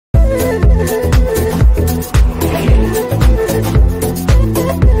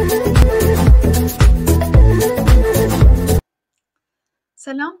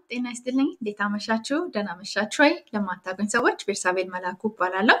ሰላም ጤና ይስጥልኝ እንዴት አመሻችሁ ደህና አመሻችሁ ወይ ለማታውቁኝ ሰዎች ቤርሳቤል መላኩ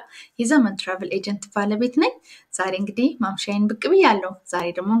እባላለሁ የዘመን ትራቭል ኤጀንት ባለቤት ነኝ ዛሬ እንግዲህ ማምሻዬን ብቅ ብያለሁ ዛሬ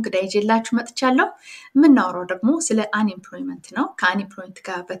ደግሞ እንግዳ ይዤላችሁ መጥቻለሁ የምናወራው ደግሞ ስለ አንኤምፕሎይመንት ነው ከአንኤምፕሎይመንት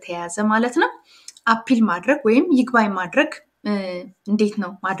ጋር በተያያዘ ማለት ነው አፒል ማድረግ ወይም ይግባኝ ማድረግ እንዴት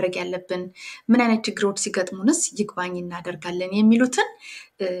ነው ማድረግ ያለብን ምን አይነት ችግሮች ሲገጥሙንስ ይግባኝ እናደርጋለን የሚሉትን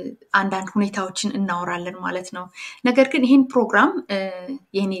አንዳንድ ሁኔታዎችን እናወራለን ማለት ነው ነገር ግን ይሄን ፕሮግራም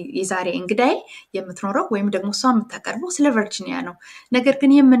የኔ የዛሬ እንግዳይ የምትኖረው ወይም ደግሞ እሷ የምታቀርበው ስለ ቨርጂኒያ ነው ነገር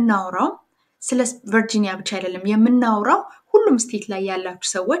ግን የምናወራው ስለ ቨርጂኒያ ብቻ አይደለም የምናወራው ሁሉም ስቴት ላይ ያላችሁ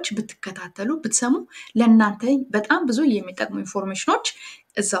ሰዎች ብትከታተሉ ብትሰሙ ለእናንተ በጣም ብዙ የሚጠቅሙ ኢንፎርሜሽኖች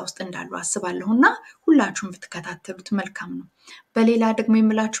እዛ ውስጥ እንዳሉ አስባለሁና ሁላችሁም ብትከታተሉት መልካም ነው በሌላ ደግሞ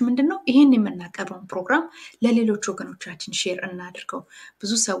የምላችሁ ምንድነው ይሄን የምናቀርበው ፕሮግራም ለሌሎች ወገኖቻችን ሼር እናድርገው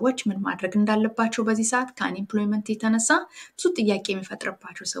ብዙ ሰዎች ምን ማድረግ እንዳለባቸው በዚህ ሰዓት ከአንኤምፕሎይመንት የተነሳ ብዙ ጥያቄ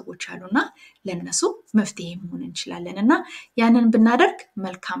የሚፈጥርባቸው ሰዎች አሉና ለነሱ መፍትሄ መሆን እንችላለንና ያንን ብናደርግ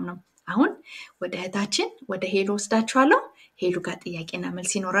መልካም ነው አሁን ወደ እህታችን ወደ ሄሎ ወስዳችኋለሁ ሄሎ ጋር ጥያቄና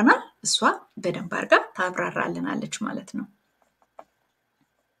መልስ ይኖረናል እሷ በደንብ አርጋ ታብራራልናለች ማለት ነው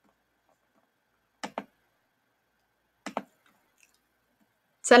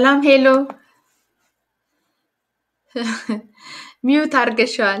ሰላም ሄሎ ሚውት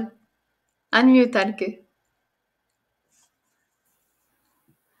አርገሻል አንሚውት አርገ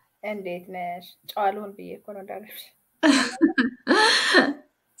እንዴት ነሽ ጫዋሉን ብዬ እኮ ነው ዳርሽ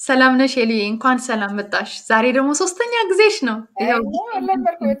ሰላም ነሽ ሄሊ እንኳን ሰላም መጣሽ ዛሬ ደግሞ ሶስተኛ ጊዜሽ ነው ይሄው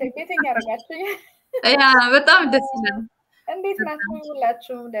ለምበርኩ ቤተኛ አረጋችኝ ያ በጣም ደስ ይላል እንዴት ናችሁ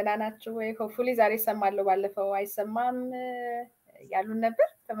ሁላችሁ ደህና ናችሁ ወይ ሆፕፉሊ ዛሬ ሰማለሁ ባለፈው አይሰማም ያሉን ነበር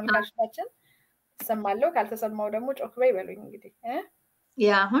ተመልካቾቻችን ሰማለሁ ካልተሰማው ደግሞ ጮክ በይ በሉኝ እንግዲህ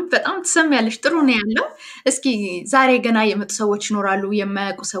ያ አሁን በጣም ተሰማያለሽ ጥሩ ነው ያለው እስኪ ዛሬ ገና የመጡ ሰዎች ይኖራሉ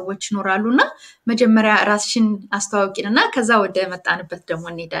የማያውቁ ሰዎች ይኖራሉና መጀመሪያ ራስሽን አስተዋውቂንና ከዛ ወደ መጣንበት ደግሞ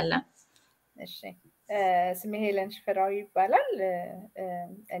እንሄዳለን እሺ ስሜ ሄለን ሽፈራው ይባላል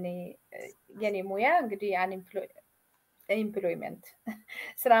እኔ የኔ ሙያ እንግዲህ ኢምፕሎይመንት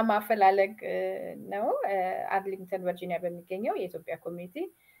ስራ ማፈላለግ ነው አርሊንግተን ቨርጂኒያ በሚገኘው የኢትዮጵያ ኮሚኒቲ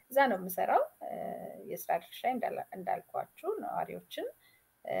እዛ ነው የምሰራው የስራ ድርሻ እንዳልኳችሁ ነዋሪዎችን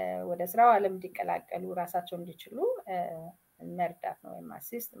ወደ ስራው ዓለም እንዲቀላቀሉ ራሳቸው እንዲችሉ መርዳት ነው ወይም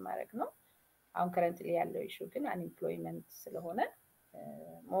አሲስት ማድረግ ነው አሁን ከረንትሊ ያለው ኢሹ ግን አንኤምፕሎይመንት ስለሆነ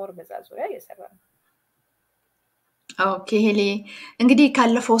ሞር በዛ ዙሪያ እየሰራ ነው ኦኬ ሄሊ እንግዲህ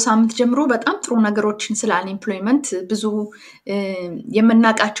ካለፈው ሳምንት ጀምሮ በጣም ጥሩ ነገሮችን ስለ አንኤምፕሎይመንት ብዙ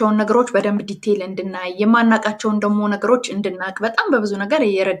የምናቃቸውን ነገሮች በደንብ ዲቴል እንድናይ የማናቃቸውን ደግሞ ነገሮች እንድናቅ በጣም በብዙ ነገር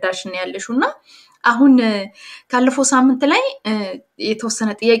እየረዳሽን ያለሽውና አሁን ካለፈው ሳምንት ላይ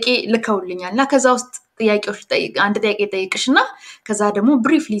የተወሰነ ጥያቄ ልከውልኛልና ከዛ ውስጥ ጥያቄዎች አንድ ጥያቄ ጠይቅሽና ከዛ ደግሞ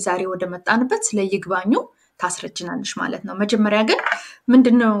ብሪፍሊ ዛሬ ወደ መጣንበት ስለ ይግባኙ ታስረጅናለሽ ማለት ነው መጀመሪያ ግን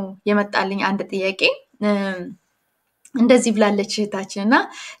ምንድነው የመጣልኝ አንድ ጥያቄ እንደዚህ ብላለች እህታችንና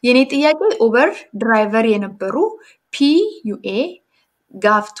የኔ ጥያቄ ኡበር ድራይቨር የነበሩ ፒዩኤ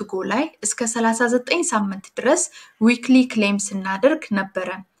ጋፍ ቱ ጎ ላይ እስከ 39 ሳምንት ድረስ ዊክሊ ክሌም ስናደርግ ነበር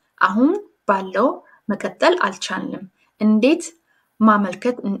አሁን ባለው መቀጠል አልቻልንም እንዴት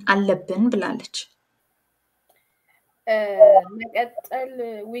ማመልከት አለብን ብላለች መቀጠል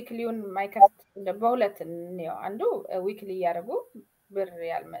ዊክሊውን ማይከፍት በሁለት ነው አንዱ ዊክሊ ያረጉ ብር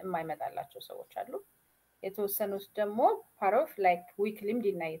የማይመጣላቸው ሰዎች አሉ የተወሰኑት ደግሞ ፓሮፍ ላይክ ዊክሊም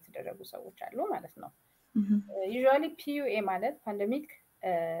ዲናይ የተደረጉ ሰዎች አሉ ማለት ነው ዩዥዋሊ ፒዩኤ ማለት ፓንደሚክ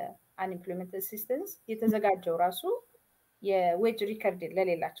አንኤምፕሎይመንት አሲስታንስ የተዘጋጀው ራሱ የዌጅ ሪከርድ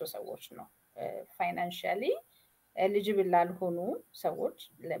ለሌላቸው ሰዎች ነው ፋይናንሻሊ ኤሊጂብል ላልሆኑ ሰዎች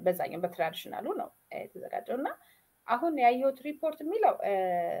በዛኛው በትራዲሽናሉ ነው የተዘጋጀውና አሁን ያየሁት ሪፖርት የሚለው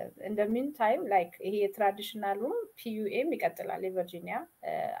in the meantime like ይሄ የትራዲሽናሉ ፒዩኤም ይቀጥላል የቨርጂኒያ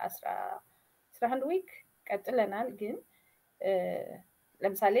 11 ዊክ ቀጥለናል ግን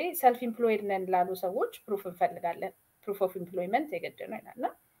ለምሳሌ ሰልፍ ኢምፕሎይድ ነን ላሉ ሰዎች ፕሩፍ እንፈልጋለን ፕሩፍ ኦፍ ኢምፕሎይመንት የገደነው ይላልና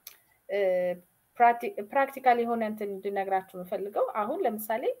ፕራክቲካሊ የሆነ እንትን እንድነግራችሁ ፈልገው አሁን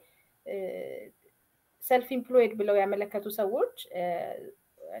ለምሳሌ ሰልፍ ኢምፕሎይድ ብለው ያመለከቱ ሰዎች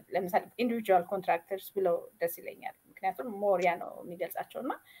ለምሳሌ ኢንዲቪጁዋል ኮንትራክተርስ ብለው ደስ ይለኛል ምክንያቱም ሞሪያ ነው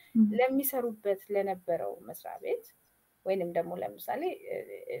የሚገልጻቸውና ለሚሰሩበት ለነበረው መስሪያ ቤት ወይንም ደግሞ ለምሳሌ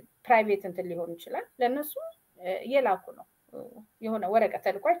ፕራይቬት እንትን ሊሆን ይችላል ለነሱ የላኩ ነው የሆነ ወረቀት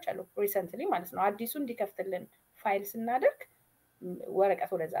ተልኮ አይቻለው ሪሰንትሊ ማለት ነው አዲሱ እንዲከፍትልን ፋይል ስናደርግ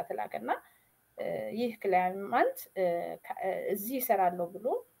ወረቀት ወደዛ ተላከና ይህ ክላይማንት እዚህ ይሰራለው ብሎ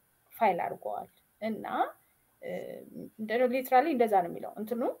ፋይል አድርጓል እና ሊትራሊ እንደዛ ነው የሚለው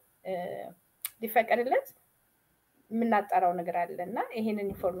እንትኑ ሊፈቀድለት የምናጣራው ነገር አለና ይሄንን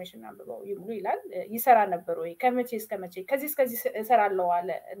ኢንፎርሜሽን አንብበው ይሙሉ ይላል። ይሰራ ነበር ወይ ከመቼ እስከ መቼ ከዚህ እሰራለሁ አለ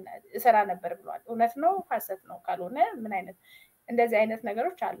እሰራ ነበር ብሏል። እውነት ነው ሐሰት ነው ካልሆነ ምን አይነት እንደዚህ አይነት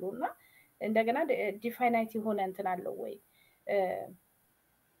ነገሮች አሉና እንደገና ዲፋይናይት የሆነ እንትን አለው ወይ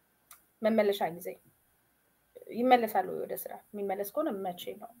መመለሻ ጊዜ ይመለሳሉ ወደ ስራ የሚመለስ ከሆነ መቼ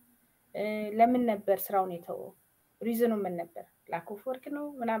ነው ለምን ነበር ስራውን የተወው ሪዝኑ ምን ነበር ላክ ኦፍ ወርክ ነው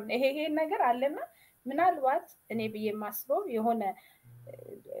ምናምን ይሄ ነገር አለና ምናልባት እኔ ብዬ ማስበው የሆነ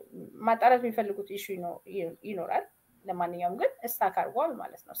ማጣራት የሚፈልጉት ኢሹ ይኖራል ለማንኛውም ግን ስታክ አድርጓል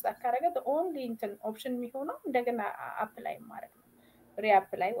ማለት ነው ስታክ ካረገ the only ኦፕሽን የሚሆነው እንደገና አፕላይ ማድረግ ነው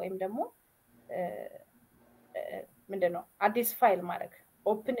ሪአፕላይ ወይም ደግሞ ምንድነው አዲስ ፋይል ማድረግ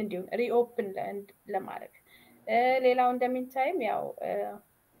ኦፕን እንዲሆን ሪኦፕን ለማድረግ ሌላው እንደሚታይም ያው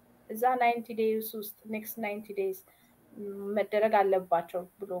እዛ 90 days ውስጥ next 90 days መደረግ አለባቸው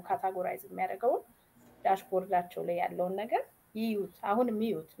ብሎ ካታጎራይዝ የሚያደርገው ዳሽቦርዳቸው ላይ ያለውን ነገር ይዩት አሁንም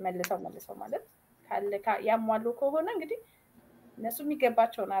ይዩት መልሰው ማለት ካለ ያሟሉ ከሆነ እንግዲህ እነሱ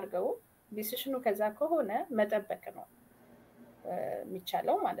የሚገባቸውን አድርገው ዲሲሽኑ ከዛ ከሆነ መጠበቅ ነው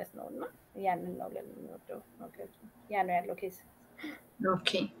የሚቻለው ማለት ነውና ያንን ነው ለምንወደው ያ ነው ያለው ኬስ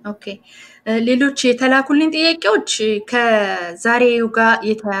ኦኬ ሌሎች የተላኩልኝ ጥያቄዎች ከዛሬው ጋር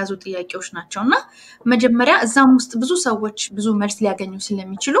የተያያዙ ጥያቄዎች ናቸውና መጀመሪያ እዛም ውስጥ ብዙ ሰዎች ብዙ መልስ ሊያገኙ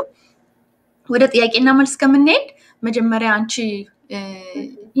ስለሚችሉ ወደ ጥያቄና መልስ ከመንሄድ መጀመሪያ አንቺ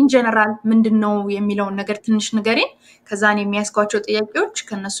ኢን ጀነራል ምንድነው የሚለው ነገር ትንሽ ንገሪን ከዛን የሚያስኳቸው ጥያቄዎች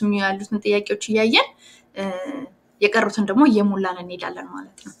ከነሱም ያሉትን ጥያቄዎች ያያየን የቀሩትን ደግሞ እየሞላን እንሄዳለን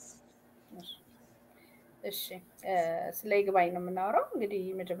ማለት ነው እሺ ስለ ይግባኝ ነው የምናወራው እንግዲህ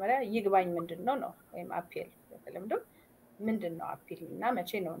መጀመሪያ ይግባኝ ምንድነው ነው ወይም አፒል በተለምዶ ምንድነው አፒል እና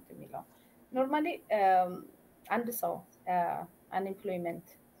መቼ ነው የሚለው ኖርማሊ አንድ ሰው አንኤምፕሎይመንት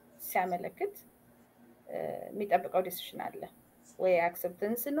ሲያመለክት የሚጠብቀው ዲሲሽን አለ ወይ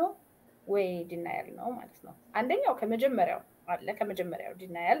አክሰፕተንስ ነው ወይ ዲናያል ነው ማለት ነው አንደኛው ከመጀመሪያው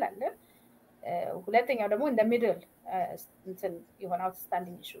ዲናያል አለ ሁለተኛው ደግሞ እንደ ሚድል እንትን የሆነ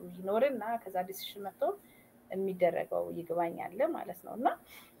አውትስታንዲንግ ኢሹ ይኖርና ከዛ ዲሲሽን መጥቶ የሚደረገው ይግባኝ አለ ማለት ነውና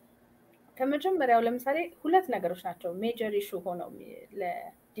ከመጀመሪያው ለምሳሌ ሁለት ነገሮች ናቸው ሜጀር ኢሹ ሆነው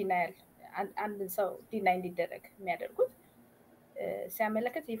ለዲናያል አንድ ሰው ዲናይ እንዲደረግ የሚያደርጉት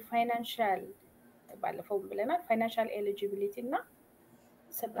ሲያመለክት የፋይናንሻል ባለፈው ብለናል ፋይናንሻል ኤሊጂቢሊቲ እና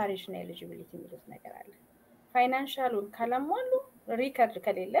ሰፓሬሽን ኤሊጂቢሊቲ የሚሉት ነገር አለ ፋይናንሻሉን ካላሟሉ ሪከርድ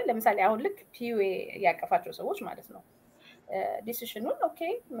ከሌለ ለምሳሌ አሁን ልክ ፒዩኤ ያቀፋቸው ሰዎች ማለት ነው ዲሲሽኑን ኦኬ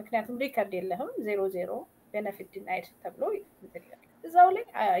ምክንያቱም ሪከርድ የለህም 00 ቤኔፊት ዲናይድ ተብሎ ይተላል እዛው ላይ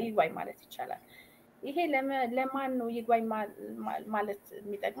ይግባኝ ማለት ይቻላል ይሄ ለማን ነው ይግባኝ ማለት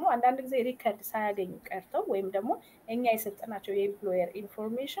የሚጠቅመው አንዳንድ ጊዜ ሪከርድ ሳያገኙ ቀርተው ወይም ደግሞ እኛ የሰጠናቸው የኤምፕሎየር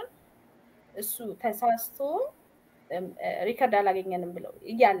ኢንፎርሜሽን እሱ ተሳስቶ ሪከርድ አላገኘንም ብለው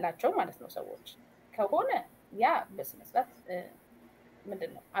ይያላቸው ማለት ነው ሰዎች ከሆነ ያ በስነስርዓት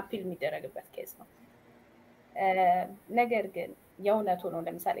ምንድነው አፒል የሚደረግበት ኬስ ነው ነገር ግን የእውነቱ ነው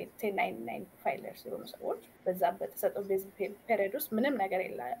ለምሳሌ 1099 ፋይለርስ የሆኑ ሰዎች በዛ በተሰጠው ቤዝ ፔሪድ ውስጥ ምንም ነገር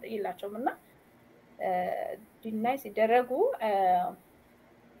የላቸውምና ዲናይ ሲደረጉ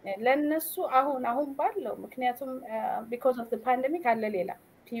ለነሱ አሁን ባለው ምክንያቱም because of the pandemic አለ ሌላ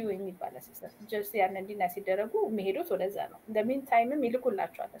ፒዩ የሚባል ሲስተም just ያንን ዲናይ ሲደረጉ የሚሄዱት ወደዛ ነው the meantime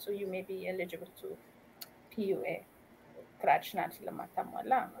ይልኩላቸዋል so you may be eligible to PUA ትራዲሽናል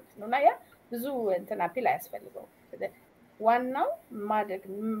ስለማታሟላ ማለት ነውና ያ ብዙ እንትን አፒል አያስፈልገው ዋናው ማድረግ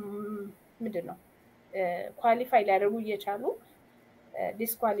ምንድነው ኳሊፋይ ሊያደርጉ እየቻሉ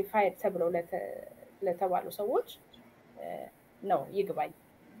ዲስኳሊፋይድ ተብለው ለተባሉ ሰዎች ነው ይግባኝ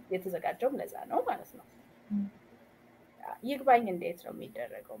የተዘጋጀው ለዛ ነው ማለት ነው ይግባኝ እንዴት ነው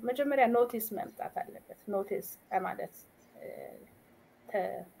የሚደረገው መጀመሪያ ኖቲስ መምጣት አለበት ኖቲስ ማለት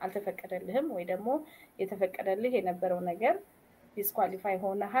አልተፈቀደልህም ወይ ደግሞ የተፈቀደልህ የነበረው ነገር ዲስኳሊፋይ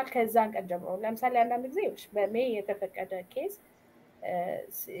ሆነሃል ከዛን ቀን ጀምሮ ለምሳሌ አንዳንድ ጊዜ በሜይ የተፈቀደ ኬስ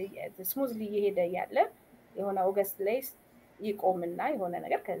ስሙዝሊ እየሄደ ያለ የሆነ ኦገስት ላይ ይቆምና የሆነ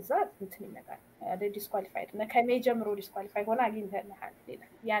ነገር ከዛ እንትን ይመጣል ዲስኳሊፋይድ እና ከሜይ ጀምሮ ዲስኳሊፋይ ሆነ አግኝተናል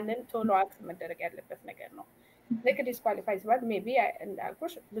ይላል ያንን ቶሎ አክት መደረግ ያለበት ነገር ነው ልክ ዲስኳሊፋይ ሲባል ሜቢ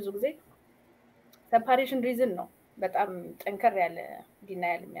እንዳልኩሽ ብዙ ጊዜ ሰፓሬሽን ሪዝን ነው በጣም ጠንከር ያለ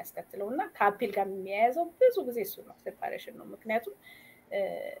ዲናያል የሚያስከትለውና ከአፒል ጋር የሚያያዘው ብዙ ጊዜ እሱ ነው ሴፓሬሽን ነው ምክንያቱም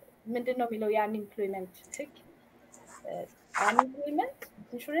ምንድነው የሚለው ያን ኢምፕሎይመንት ህግ አንኢምፕሎይመንት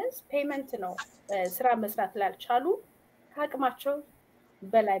ኢንሹራንስ ፔመንት ነው ስራ መስራት ላልቻሉ ከአቅማቸው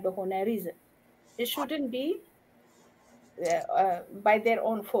በላይ በሆነ ሪዝን it shouldn't be by their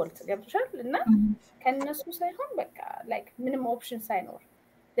own fault ገብቶሻል እና ከነሱ ሳይሆን በቃ like ምንም ኦፕሽን ሳይኖር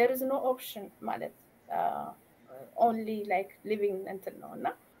there is no option ማለት only like living እንትን ነው እና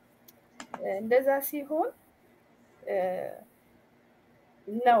እንደዛ ሲሆን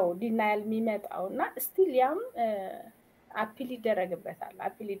ነው ዲናይል የሚመጣውና ስቲል ያም አፒል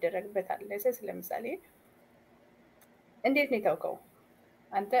ይደረግበታል ለምሳሌ እንዴት ነው የተውከው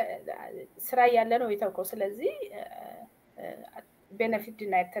አንተ ስራ ያለ ነው የተውከው ስለዚህ ቤኔፊት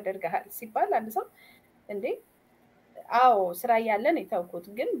ዲናይል ተደርገሃል ሲባል አንድ ሰው እንዴ አዎ ስራ ያለ ነው የተውኩት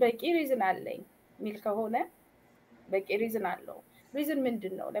ግን በቂ ሪዝን አለኝ ሚል ከሆነ በቂ ሪዝን አለው ሪዝን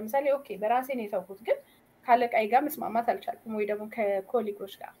ምንድነው ለምሳሌ ኦኬ በራሴ ነው የተውኩት ግን ካለቃይ ጋር መስማማት አልቻልኩም ወይ ደግሞ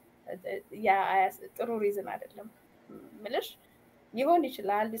ከኮሊጎች ጋር ያ ጥሩ ሪዝን አይደለም ምልሽ ይሆን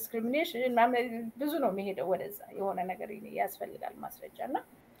ይችላል ዲስክሪሚኔሽን ብዙ ነው የሚሄደው ወደዛ የሆነ ነገር ያስፈልጋል ማስረጃና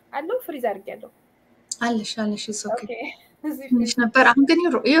አለው ፍሪዝ አድርጌያለሁ አለሽ ኦኬ እዚህ ነበር አሁን ግን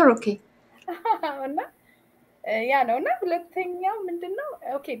you're okay እና ያ ነውና ሁለተኛው ምንድነው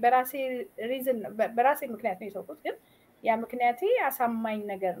ኦኬ በራሴ ምክንያት ነው የተውኩት ግን ያ ምክንያቴ አሳማኝ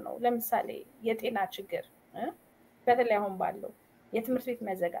ነገር ነው ለምሳሌ የጤና ችግር በተለይ አሁን ባለው የትምህርት ቤት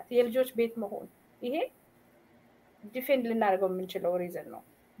መዘጋት የልጆች ቤት መሆን ይሄ ዲፌንድ ልናደርገው የምንችለው ሪዝን ነው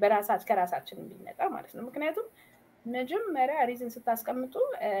ከራሳችን የሚመጣ ማለት ነው ምክንያቱም መጀመሪያ ሪዝን ስታስቀምጡ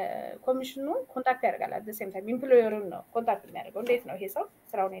ኮሚሽኑ ኮንታክት ያደርጋል at the same time ኢምፕሎየሩን ነው ኮንታክት የሚያደርገው እንዴት ነው ይሄ ሰው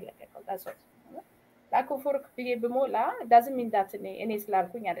ስራውን የለቀቀው ታሰው ላኮፎርክ በሞላ ዳዝንት ሚን ዳት እኔ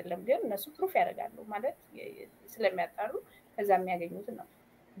ስላልኩኝ አይደለም ግን እነሱ ፕሩፍ ያደርጋሉ ማለት ስለሚያጣሩ ከዛ የሚያገኙት ነው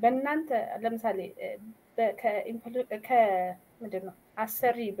በእናንተ ለምሳሌ ምንድነው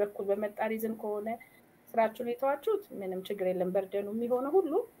አሰሪ በኩል በመጣ ሪዝን ከሆነ ስራችሁን የተዋችሁት ምንም ችግር የለም በርደኑ የሚሆነው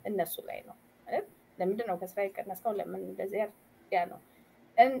ሁሉ እነሱ ላይ ነው ማለት ለምንድነው ከስራ ይቀነስከው ለምን እንደዚህ ያ ነው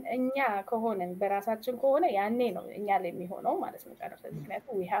እኛ ከሆነን በራሳችን ከሆነ ያኔ ነው እኛ ላይ የሚሆነው ማለት ነው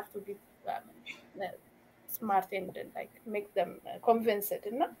ምክንያቱም we have to be smart and like make them convinced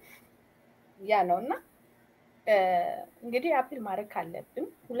እና ያ ነውና እንግዲህ አፒል ማድረግ ካለብን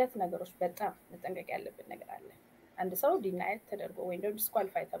ሁለት ነገሮች በጣም መጠንቀቅ ያለብን ነገር አለ አንድ ሰው ዲናይል ተደርጎ ወይ ደግሞ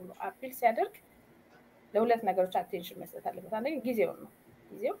ዲስኳሊፋይ ተብሎ አፒል ሲያደርግ ለሁለት ነገሮች አቴንሽን መስጠት አለበት አንደኛ ጊዜው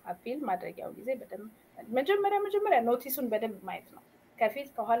አፒል ማድረጊያው ጊዜ በደንብ መጀመሪያ ኖቲሱን በደንብ ማየት ነው ከፊት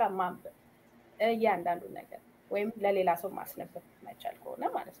ከኋላ ማንበብ ያንዳንዱ ነገር ወይም ለሌላ ሰው ማስነበብ ማይቻል ከሆነ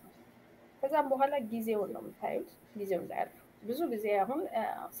ማለት ነው ከዛም በኋላ ጊዜውን ነው የምታዩት ጊዜውን ላይ ብዙ ጊዜ አሁን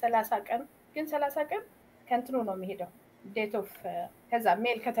 30 ቀን ግን 30 ቀን ከንትኑ ነው የሚሄደው ዴት ኦፍ ከዛ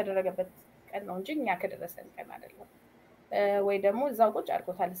ሜል ከተደረገበት ቀን ነው እንጂ እኛ ከደረሰን ቀን አይደለም ወይ ደግሞ እዛው ቁጭ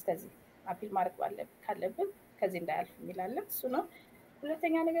አድርጎታል እስከዚህ አፒል ማድረግ ካለብን ከዚህ እንዳያልፍ የሚላለ እሱ ነው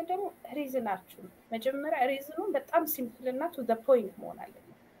ሁለተኛ ነገር ደግሞ ሪዝናችሁ መጀመሪያ ሪዝኑን በጣም ሲምፕል እና ቱ ዘ ፖይንት መሆን አለበት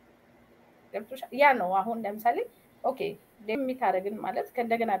ያ ነው አሁን ለምሳሌ ኦኬ ዴሚት አደረግን ማለት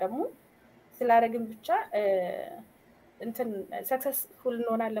ከእንደገና ደግሞ ስላደረግን ብቻ እንትን ሰክሰስፉል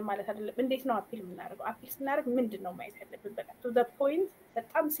እንሆናለን ማለት አይደለም እንዴት ነው አፒል የምናደርገው አፒል ስናደርግ ምንድነው ማየት ያለብን በቃ ቱ ዘ ፖይንት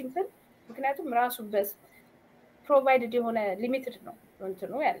በጣም ሲምፕል ምክንያቱም ራሱ በስ ፕሮቫይድድ የሆነ ሊሚትድ ነው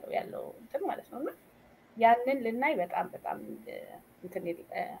እንትኑ ያለው እንትን ማለት ነውና ያንን ልናይ በጣም እንትን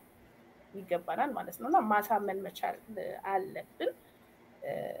ይገባናል ማለት ነውና ማሳመን መቻል አለብን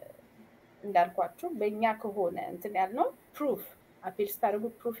እንዳልኳችሁ በእኛ ከሆነ እንትን ያልነው ፕሩፍ አፒል ስታደርጉ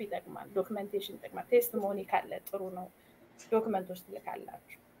ፕሩፍ ይጠቅማል ዶክመንቴሽን ይጠቅማል ቴስቲሞኒ ካለ ጥሩ ነው ዶክመንቶች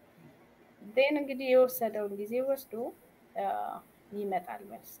ትልካላችሁ ዴን እንግዲህ የወሰደውን ጊዜ ወስዶ ይመጣል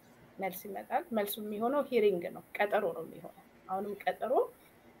መልስ ይመጣል መልሱ የሚሆነው ሂሪንግ ነው ቀጠሮ ነው የሚሆነው አሁንም ቀጠሮ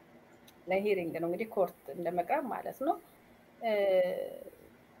ለሂሪንግ ነው እንግዲህ ኮርት እንደመቅረብ ማለት ነው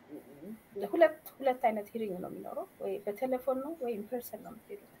ሁለት አይነት ሂሪንግ ነው የሚኖረው ወይ በቴሌፎን ነው ወይ ኢንፐርሰን ነው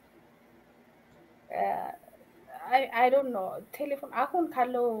የምትሄዱት I don't know ቴሌፎን አሁን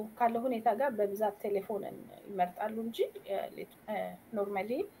ካለው ሁኔታ ጋር በብዛት ቴሌፎንን ይመርጣሉ እንጂ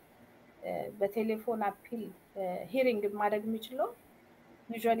ኖርማሊ በቴሌፎን አፒል ሂሪንግ ማድረግ የሚችለው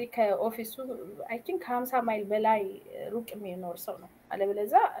usually ከኦፊሱ I think 50 ማይል በላይ ሩቅ የሚኖር ሰው ነው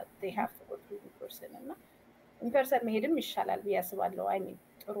አለበለዛ they have to go to in person እና in person መሄድም ይሻላል ቢያስባለው I mean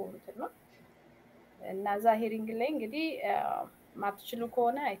ጥሩ እንትን ነው እና ዛ ሂሪንግ ላይ እንግዲህ ማትችሉ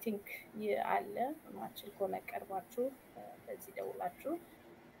ከሆነ I think አለ ማትችሉ ከሆነ ቀርባችሁ በዚህ ደውላችሁ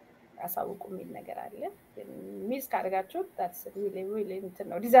አሳውቁ የሚል ነገር አለ ሚስ ካደረጋችሁ that's really እንትን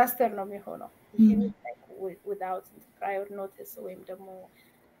ነው ዲዛስተር ነው የሚሆነው without prior notice ወይም ደግሞ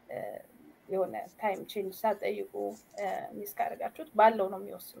የሆነ ታይም ቼንጅ ሳትጠይቁ ሚስ ካደረጋችሁት ባለው ነው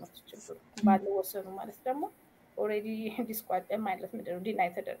የሚወስኑት ችግሩ ባለው ወሰኑ ማለት ደግሞ ኦሬዲ ዲስኳድ ማለት ምንድነው ዲናይ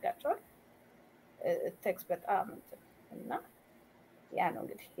ተደርጋቸዋል ቴክስት በጣም እና ያ ነው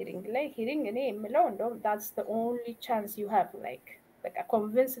እንግዲህ ሂሪንግ እኔ የምለው እንደውም that's the only chance you have like በቃ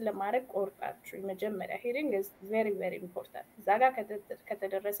ኮንቪንስ ለማድረግ ቆርጣችሁ የመጀመሪያ ሂሪንግ is very important እዛ ጋር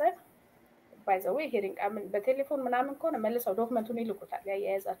ከተደረሰ by the way hearing አምን በቴሌፎን ምናምን ከሆነ መልሰው ዶክመንቱን ይልኩታል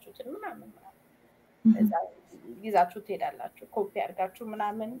ያያያዛችሁትን ምናምን እዛ ይዛችሁ ትሄዳላችሁ ኮፒ አድርጋችሁ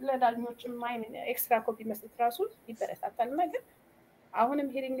ምናምን ለዳኞችም ማይን ኤክስትራ ኮፒ መስጠት ራሱ ይበረታታል ነገር አሁንም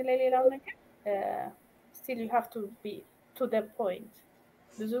ሄሪንግ ላይ ሌላው ነገር still you have to be to the point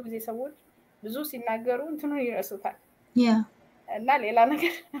ብዙ ጊዜ ሰዎች ብዙ ሲናገሩ እንትኑ ይረሱታል እና ሌላ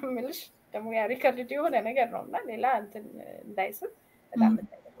ነገር ምልሽ ደግሞ ያ ሪከርድ የሆነ ነገር ነውና ሌላ እንትን እንዳይስብ በጣም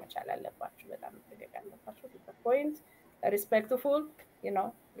መጠንቀቅ መቻል አለባችሁ በጣም መጠንቀቅ አለባችሁ to the point respectful you know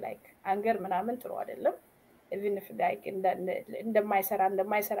like anger ምናምን ጥሩ አይደለም even if like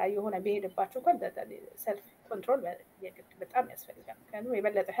እንደማይሰራ የሆነ በሄድባችሁ እንኳን self control የግድ በጣም ያስፈልጋል ምክንያቱም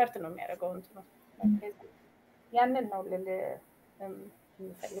የበለጠ hurt ነው የሚያደርገው እንትኑ ያንን ነው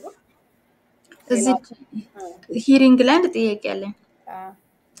የምፈልገው እዚህ ሂሪንግ ላይ ጥያቄ አለኝ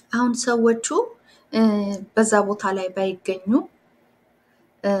አሁን ሰዎቹ በዛ ቦታ ላይ ባይገኙ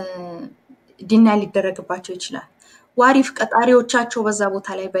ዲና ሊደረግባቸው ይችላል ዋሪፍ ቀጣሪዎቻቸው በዛ ቦታ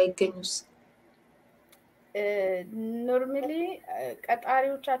ላይ ባይገኙስ ኖርማሊ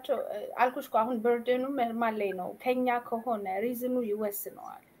ቀጣሪዎቻቸው አልኩሽ አሁን በርደኑ ማን ላይ ነው ከኛ ከሆነ ሪዝኑ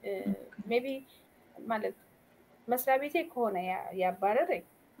ይወስነዋል ሜቢ ማለት መስሪያ ቤቴ ከሆነ ያባረረኝ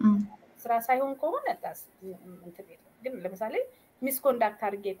ስራ ሳይሆን ከሆነ ታስ ግን ለምሳሌ ሚስኮንዳክት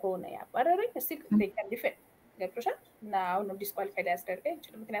አድርጌ ከሆነ ያባረረኝ እስቲ ከን ዲፌንድ ገብቶሻል እና አሁን ዲስኳሊፋይድ ያስደርገኝ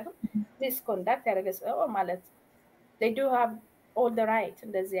ይችላል ምክንያቱም ሚስኮንዳክት ያደረገው ማለት they do have all the right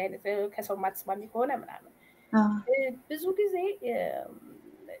እንደዚህ አይነት ከሰው ማትስማሚ ከሆነ ምናምን ብዙ ጊዜ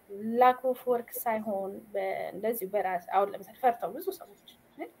lack of work ሳይሆን እንደዚህ በራስ አሁን ለምሳሌ ፈርተው ብዙ ሰዎች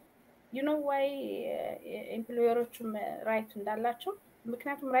you know why ኤምፕሎየሮችም ራይት እንዳላቸው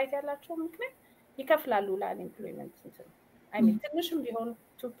ምክንያቱም ራይት ያላቸው ምክንያት ይከፍላሉ ለአንኤምፕሎይመንት እንትን አይ ሚን ትንሽም ቢሆን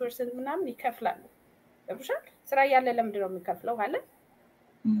 2% ምናምን ይከፍላሉ ገብቶሻል ስራ ያለ ለምንድን ነው የሚከፍለው አለ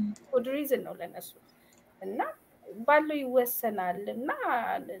good reason ነው ለነሱ እና ባለው ይወሰናል እና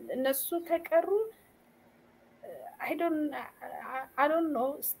እነሱ ከቀሩ I don't know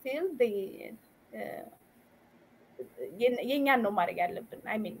still they የኛን ነው ማድረግ ያለብን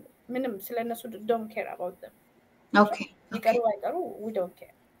I mean ምንም ስለነሱ don't care about them okay ይቀሩ አይቀሩ we don't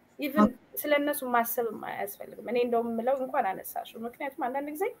care even ስለነሱ ማሰብ አያስፈልግም እኔ እንደውም ምለው እንኳን አነሳሽው ምክንያቱም አንዳንድ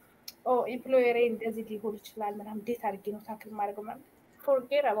ጊዜ ኤምፕሎየር እንደዚህ ሊሆን ይችላል ምናምን ዴት አድርጌ ነው ታክል ማድረግ ማለት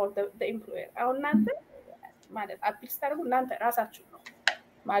forget about the employer አሁን እናንተ ማለት አፕሊክ ታደርጉ እናንተ ራሳችሁ ነው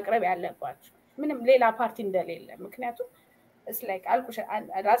ማቅረብ ያለባችሁ ምንም ሌላ ፓርቲ እንደሌለ ምክንያቱም it's like አልኩሽ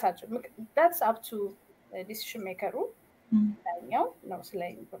ራሳችሁ that's up to decision maker ያው ነው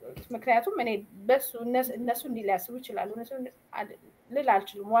ስለኝ ምክንያቱም እኔ በሱ እነሱ እንዲያስቡ ይችላል እነሱ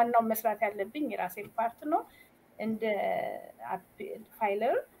ልላልችልም ዋናው መስራት ያለብኝ የራሴን ፓርት ነው እንደ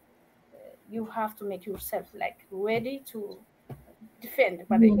ፋይለር you have to make yourself like ready to defend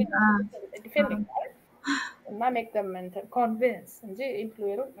but defending እና make them convince እንጂ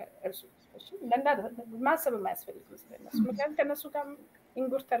ኤምፕሎየሩ እርሱ ማሰብ የማያስፈልግም ስለነሱ ምክንያቱም ከነሱ ጋር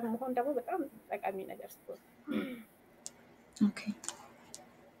ኢንጉርተር መሆን ደግሞ በጣም ጠቃሚ ነገር ስለሆነ okay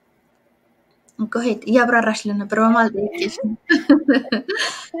go ahead ያብራራሽ ለነበር በማለት እሺ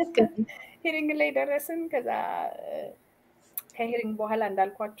ሂሪንግ ላይ ደረስን ከዛ ከሂሪንግ በኋላ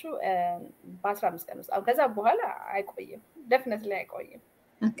እንዳልኳችሁ በ15 ቀን ውስጥ ከዛ በኋላ አይቆይም definitely አይቆይም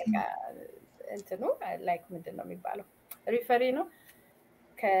እንትኑ ላይክ ምንድነው የሚባለው ሪፈሪ ነው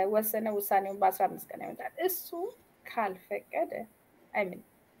ከወሰነ ውሳኔውን በ15 ቀን ያመጣል እሱ ካልፈቀደ አይ ሚን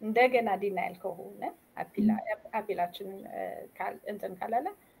እንደገና ዲናይል ከሆነ አፒላችን እንትን ካላለ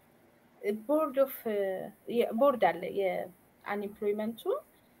ቦርድ አለ የአንኤምፕሎይመንቱ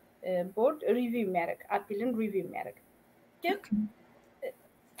ቦርድ ሪቪው የሚያደርግ አፒልን ሪቪው የሚያደርግ ግን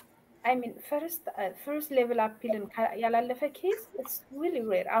I mean first level አፒልን ያላለፈ ኬስ it's really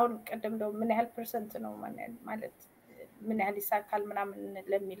rare አሁን ቀደም ነው ምን ያህል ፐርሰንት ነው ማለት ምን ያህል ይሳካል ምናምን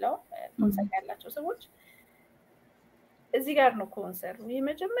ለሚለው ኮንሰፕት ያላቸው ሰዎች እዚህ ጋር ነው ኮንሰርን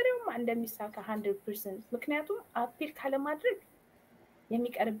የመጀመሪያው እንደሚሳካ 100% ምክንያቱም አፒል ካለ ማድረግ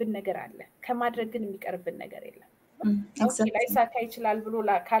የሚቀርብን ነገር አለ ከማድረግ ግን የሚቀርብን ነገር የለም exactly ላይሳካ ይችላል ብሎ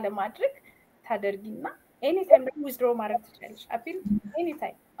ካለ ማድረግ ታደርጊና ኤኒ ታይም ዊዝድሮ ማድረግ ትችላለሽ አፒል ኤኒ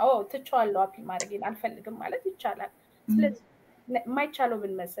ታይም ትቻለሁ አፒል ማድረግን አልፈልግም ማለት ይቻላል ስለዚህ ማይቻለው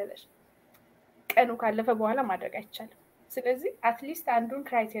ምን መሰለሽ ቀኑ ካለፈ በኋላ ማድረግ አይቻልም ስለዚህ አትሊስት አንዱን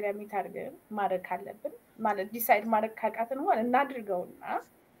ክራይቴሪያ ሚታርገን ማድረግ ካለብን ማለት ዲሳይድ ማድረግ ካቃተን ማለት እናድርገውና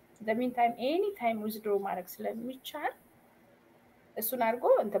the meantime any time withdraw ማድረግ ስለሚቻል እሱን አድርጎ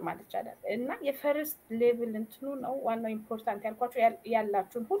እንትን ማለት ይቻላል እና የፈርስት ሌቭል እንትኑ ነው ዋናው ኢምፖርታንት ያልኳችሁ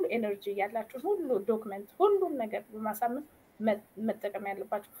ያላችሁን ሁሉ ኤነርጂ ያላችሁን ሁሉ ዶክመንት ሁሉም ነገር በማሳመን መጠቀም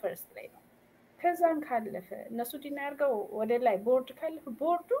ያለባችሁ ፈርስት ላይ ነው ከዛን ካለፈ እነሱ ዲና ያርገው ወደ ላይ ቦርድ ካለፈ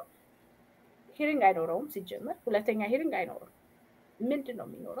ቦርዱ ሂሪንግ አይኖረውም ሲጀመር። ሁለተኛ ሂሪንግ አይኖረውም። ምንድን ነው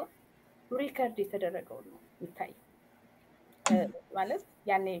የሚኖረው? ሪከርድ የተደረገው ነው የሚታየው። ማለት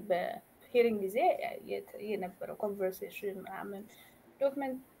ያኔ በሂሪንግ ጊዜ የነበረው ኮንቨርሴሽን ምናምን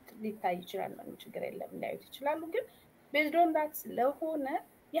ዶክመንት ሊታይ ይችላል። ምንም ችግር የለም፣ ሊያዩት ይችላሉ። ግን ቤዝድ ኦን ዳት ስለሆነ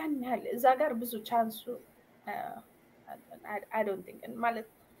ያን ያህል እዛ ጋር ብዙ ቻንሱ አይ ዶንት ቲንክ ማለት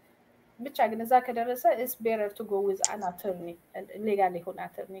ብቻ ግን እዛ ከደረሰ ኢትስ ቤተር ቱ ጎ ዊዝ አን አተርኒ፣ ሌጋል የሆነ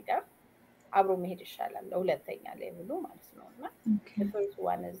አተርኒ ጋር አብሮ መሄድ ይሻላል ለሁለተኛ ሌቭሉ ማለት ነው። እና the first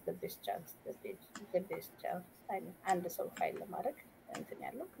one is the best chance አንድ ሰው ፋይል ለማድረግ እንትን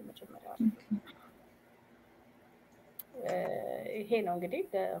ያለው መጀመሪያው ይሄ ነው እንግዲህ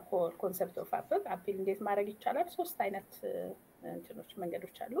the concept of appeal እንዴት ማድረግ ይቻላል? ሶስት አይነት እንትኖች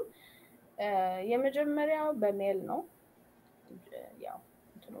መንገዶች አሉ። የመጀመሪያው በሜል ነው። ያው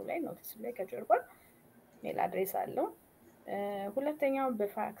እንትኑ ላይ ኖቲስ ላይ ከጀርባ ሜል አድሬስ አለው። ሁለተኛው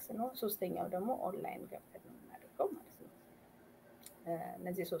በፋክስ ነው። ሶስተኛው ደግሞ ኦንላይን ገብተን ነው የምናደርገው ማለት ነው።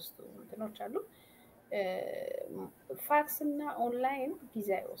 እነዚህ ሶስቱ እንትኖች አሉ። ፋክስ እና ኦንላይን ጊዜ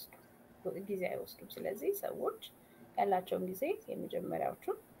አይወስዱም። ስለዚህ ሰዎች ያላቸውን ጊዜ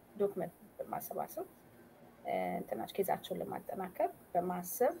የመጀመሪያዎቹን ዶክመንት በማሰባሰብ እንትናች ኬዛቸውን ለማጠናከር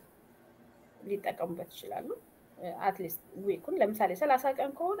በማሰብ ሊጠቀሙበት ይችላሉ። አትሊስት ዊኩን ለምሳሌ 30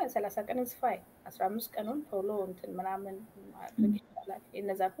 ቀን ከሆነ 30 ቀን እንስፋይ 15 ቀኑን ቶሎ እንትን ምናምን ማድረግ ይችላል።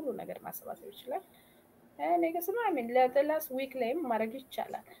 የነዛን ሁሉ ነገር ማሰባሰብ ይችላል። ነገስ ነው ለላስ ዊክ ላይም ማድረግ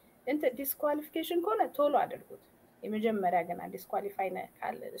ይቻላል። እንትን ዲስኳሊፊኬሽን ከሆነ ቶሎ አድርጉት። የመጀመሪያ ገና ዲስኳሊፋይ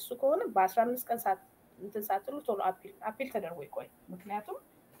ካለ እሱ ከሆነ በ15 ቀን እንትን ሳትሉ ቶሎ አፒል ተደርጎ ይቆይ። ምክንያቱም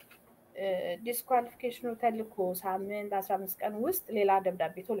ዲስኳሊፊኬሽኑ ተልኮ ሳምንት 15 ቀን ውስጥ ሌላ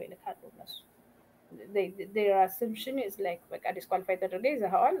ደብዳቤ ቶሎ ይልካሉ እነሱ። their assumption is like በቃ ዲስኳሊፋይ ተደረገ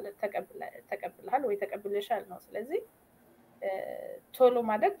ይዘሃዋል፣ ተቀብለሃል ወይ ተቀብለሻል ነው። ስለዚህ ቶሎ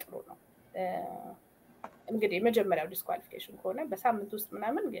ማድረግ ጥሩ ነው። እንግዲህ የመጀመሪያው ዲስኳሊፊኬሽን ከሆነ በሳምንት ውስጥ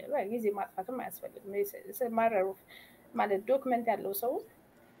ምናምን ጊዜ ማጥፋትም አያስፈልግም። ማለት ዶክመንት ያለው ሰው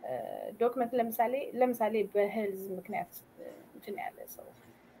ዶክመንት ለምሳሌ በሄልዝ ምክንያት እንትን ያለ ሰው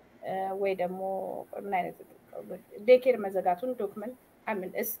ወይ ደግሞ ምን አይነት ዴኬር መዘጋቱን ዶክመንት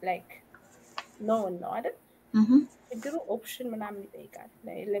ኢስ ላይክ ኖን ነው አይደል? ችግሩ ኦፕሽን ምናምን ይጠይቃል።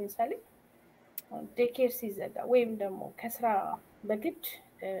 ለምሳሌ ዴኬር ሲዘጋ ወይም ደግሞ ከስራ በግድ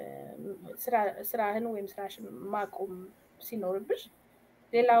ስራህን ወይም ስራሽን ማቆም ሲኖርብሽ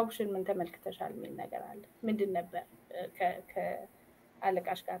ሌላ ኦፕሽን ምን ተመልክተሻል ምን ነገር አለ? ምንድን ነበር?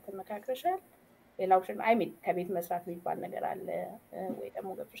 ከአለቃሽ ጋር ተመካክረሻል? ሌላ ኦፕሽን ከቤት መስራት የሚባል ነገር አለ ወይ ደግሞ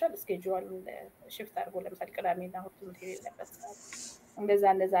ገብቶሻል? ስኬጁል ሽፍት አድርጎ ለምሳሌ ቅዳሜና እሑድ ትምህርት የሌለበት እንደዛ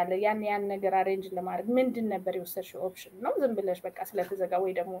አለ። ያን ነገር አሬንጅ ለማድረግ ምንድን ነበር የወሰድሽው ኦፕሽን ነው? ዝም ብለሽ በቃ ስለተዘጋ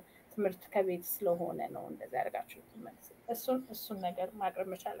ወይ ደግሞ ትምህርት ከቤት ስለሆነ ነው እንደዛ ያደርጋችሁ ትምህርት እሱን ነገር ማቅረብ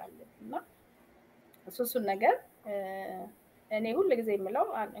መቻል አለብን። እና እሱን ነገር እኔ ሁሉ ጊዜ የምለው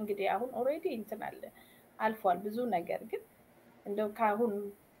እንግዲህ አሁን ኦሬዲ እንትን አለ አልፏል ብዙ ነገር፣ ግን እንደው ካሁን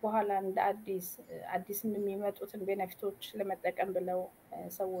በኋላ እንደ አዲስ የሚመጡትን ቤኔፊቶች ለመጠቀም ብለው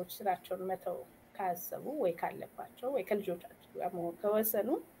ሰዎች ስራቸውን መተው ካሰቡ ወይ ካለባቸው ወይ ከልጆቻቸው ጋር መሆን ከወሰኑ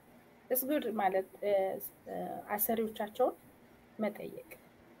እስጉድ ማለት አሰሪዎቻቸውን መጠየቅ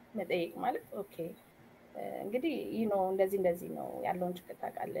ማለት ኦኬ እንግዲህ እንደዚህ ነው ያለውን ችግር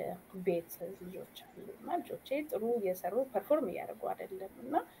ታውቃለህ፣ ቤት ልጆች አሉ እና ልጆቼ ጥሩ እየሰሩ ፐርፎርም እያደረጉ አይደለም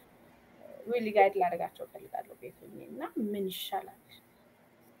እና ሪሊ ጋይድ ላደርጋቸው እፈልጋለሁ ቤቱኝ እና ምን ይሻላል?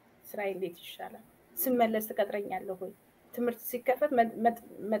 ስራዬ እንዴት ይሻላል? ስመለስ ትቀጥረኛለህ ወይ? ትምህርት ሲከፈት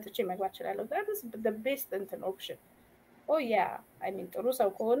መጥቼ መግባት እችላለሁ? that's the best እንትን ኦፕሽን። ጥሩ ሰው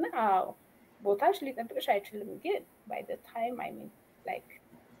ከሆነ ቦታሽ ሊጠብቅሽ አይችልም፣ ግን by the time like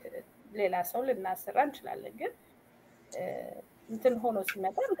ሌላ ሰው ልናሰራ እንችላለን፣ ግን እንትን ሆኖ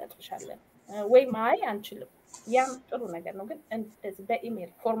ሲመጣ እንቀጥርሻለን ወይም አንችልም። ያም ጥሩ ነገር ነው፣ ግን እንደዚህ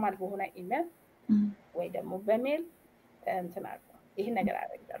በኢሜል ፎርማል በሆነ ኢሜል ወይ ደግሞ በሜል እንትን አድርጎ ይሄ ነገር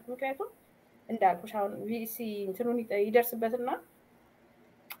አደርጋለሁ። ምክንያቱም እንዳልኩሽ አሁን ቪሲ እንትኑን ይደርስበትና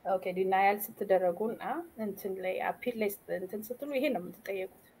ኦኬ ዲናያል ስትደረጉና እንትን ላይ አፒል ላይ እንትን ስትሉ ይሄ ነው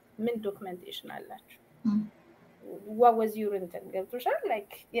የምትጠየቁት። ምን ዶክመንቴሽን አላችሁ? what was your intent? ገብቶሻል?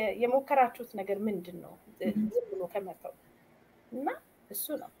 ላይክ የሞከራችሁት ነገር ምንድን ነው? ዝም ብሎ ከመተው እና እሱ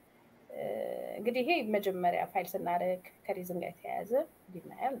ነው እንግዲህ ይሄ መጀመሪያ ፋይል ስናደርግ ከሪዝን ጋር የተያያዘ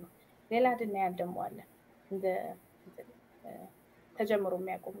ዲናያል ነው። ሌላ ዲናያል ደግሞ አለ እንደ ተጀምሮ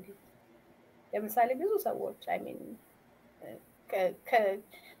የሚያቆም ጊዜ። ለምሳሌ ብዙ ሰዎች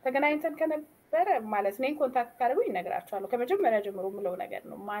ተገናኝተን ከነበረ ማለት ነው ኮንታክት ካደረጉኝ እነግራቸዋለሁ። ከመጀመሪያ ጀምሮ የምለው ነገር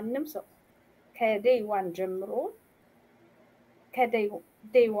ነው። ማንም ሰው ከዴይ ዋን ጀምሮ ከዴይ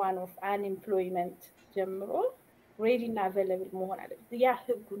ዋን ኦፍ አንኤምፕሎይመንት ጀምሮ ready እና available መሆን አለበት። ያ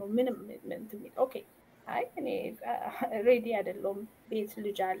ህጉ ነው። ምንም እንትን ኦኬ አይ እኔ ሬዲ አይደለም ቤት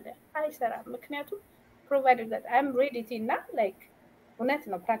ልጅ አለ አይሰራም። ምክንያቱም provided that I'm ready እና like እውነት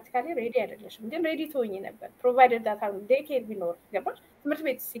ነው ፕራክቲካሊ ሬዲ አይደለሽም፣ ግን ሬዲ ትሆኚ ነበር provided that አሁን ዴይ ኬር ቢኖር ገባሽ። ትምህርት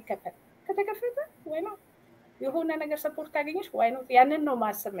ቤት ሲከፈት ከተከፈተ ወይ ነው የሆነ ነገር ሰፖርት ካገኘሽ ዋይ ነው ያንን ነው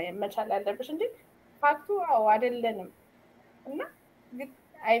ማሰብ መቻል ያለብሽ እንጂ ፋክቱ አዎ አይደለንም እና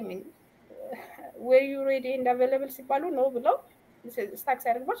አይ ሚን were you ready and available ሲባሉ ነው ብለው ስታክስ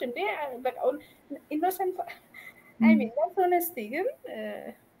ያደርግባች እንዴ በቃ ኢኖሰንት አይ ሚን that's honesty ግን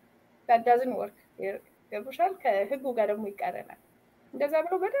that doesn't work ገቡሻል። ከህጉ ጋር ደግሞ ይቃረናል። እንደዛ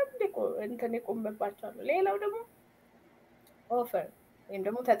ብሎ በደንብ እንትን ይቆምባቸዋል። ሌላው ደግሞ ኦፈር ወይም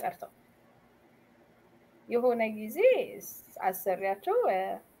ደግሞ ተጠርተው የሆነ ጊዜ አሰሪያቸው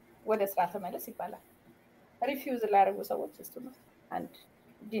ወደ ስራ ተመለስ ይባላል። ሪፊውዝ ላደረጉ ሰዎች እሱ ነው አንድ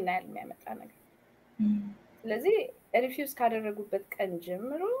ዲናይል የሚያመጣ ነገር። ስለዚህ ሪፊውዝ ካደረጉበት ቀን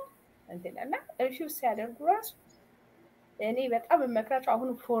ጀምሮ እንትናና ሪፊውዝ ሲያደርጉ ራሱ እኔ በጣም መመክራቸው አሁን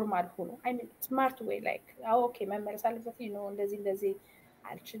ፎርማል ሆኖ አይ ሚን ስማርት ዌይ ላይክ ኦኬ መመለስ አለበት ነው እንደዚህ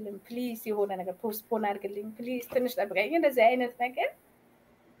አልችልም ፕሊዝ የሆነ ነገር ፖስትፖን አድርግልኝ ፕሊዝ ትንሽ ጠብቀኝ እንደዚህ አይነት ነገር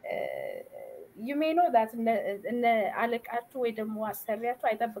you may know that እነ አለቃችሁ ወይ ደግሞ አሰሪያችሁ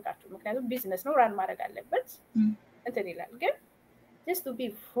አይጠብቃችሁ። ምክንያቱም ቢዝነስ ነው ራን ማድረግ አለበት እንትን ይላል። ግን just to be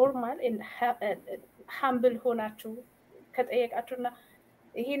formal and humble ሆናችሁ ከጠየቃችሁና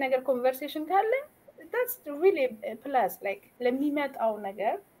ይሄ ነገር ኮንቨርሴሽን ካለ that's really a plus like ለሚመጣው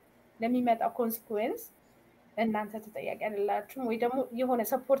ነገር ለሚመጣው ኮንሲኩዌንስ እናንተ ተጠያቂ አይደላችሁም ወይ ደግሞ የሆነ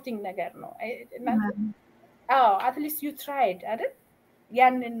ሰፖርቲንግ ነገር ነው እናንተ at least you tried አይደል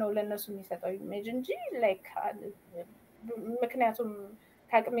ያንን ነው ለነሱ የሚሰጠው ኢሜጅ እንጂ ላይክ ምክንያቱም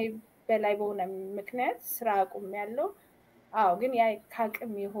ካቅሜ በላይ በሆነ ምክንያት ስራ አቁም ያለው ግን ያ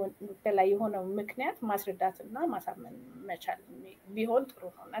ካቅም በላይ የሆነው ምክንያት ማስረዳትና ማሳመን መቻል ቢሆን ጥሩ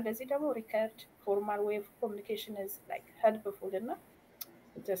ነው። እና እንደዚህ ደግሞ ሪከርድ ፎርማል ዌይ ኦፍ ኮሚኒኬሽን is like helpful እና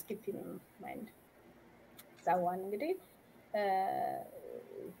just keep in mind ዛዋን እንግዲህ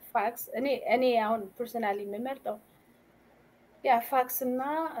ፋክስ እኔ አሁን ፐርሰናሊ የምመርጠው ያ ፋክስ እና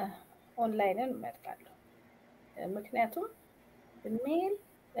ኦንላይንን እመርጣለሁ። ምክንያቱም ሜል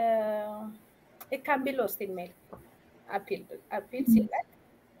it can be lost in mail አፒል ሲላክ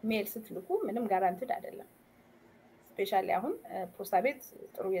ሜል ስትልኩ ምንም ጋራንቲድ አይደለም። ስፔሻሊ አሁን ፖስታ ቤት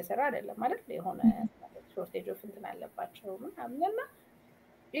ጥሩ እየሰራ አይደለም ማለት የሆነ ሾርቴጅ ኦፍ እንትን አለባቸው ምናምን እና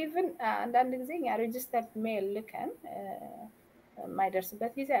ኢቭን አንዳንድ ጊዜ ያ ሬጂስተርድ ሜል ልከን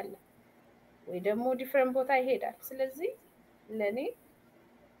የማይደርስበት ጊዜ አለ ወይ ደግሞ ዲፍረንት ቦታ ይሄዳል። ስለዚህ ለኔ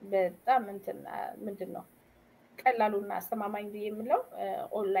በጣም እንትን ምንድነው ቀላሉና አስተማማኝ የምለው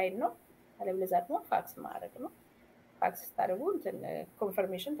ኦንላይን ነው። አለበለዚያ ደግሞ ፋክስ ማድረግ ነው። ፋክስ ታደርጉ እንትን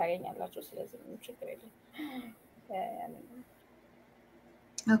ኮንፈርሜሽን ታገኛላችሁ። ስለዚህ ምን ችግር የለም።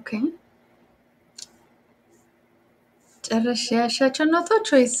 ኦኬ ጨረሽ ያሻቸው ኖቶች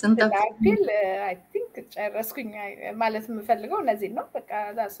ወይስ እንጠብቅ? አይ ቲንክ ጨረስኩኝ ማለት የምፈልገው እነዚህ ነው። በቃ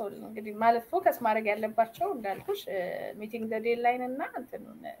ዛሶ እንግዲህ ማለት ፎከስ ማድረግ ያለባቸው እንዳልኩሽ ሚቲንግ ዘ ዴድላይን እና እንትን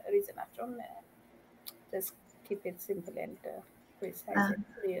ሪዝናቸውን just keep it simple and precise and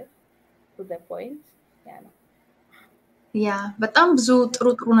clear to the point ያ ነው። ያ በጣም ብዙ ጥሩ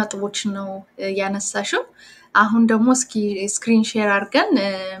ነጥቦች ነው ያነሳሽው። አሁን ደግሞ እስኪ ስክሪን ሼር አድርገን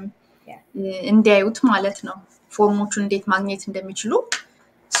እንዲያዩት ማለት ነው ፎርሞቹን እንዴት ማግኘት እንደሚችሉ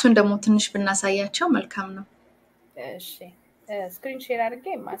እሱን ደግሞ ትንሽ ብናሳያቸው መልካም ነው። እሺ ስክሪን ሼር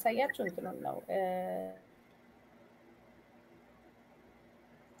አድርጌ ማሳያችሁ እንትን ነው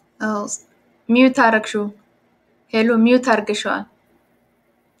ሚውት አረግሽው። ሄሎ ሚውት አርገሽዋል።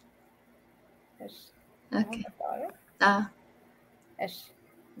 እሺ ኦኬ እሺ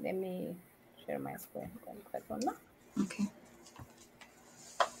let me share my screen ከፈተውና ኦኬ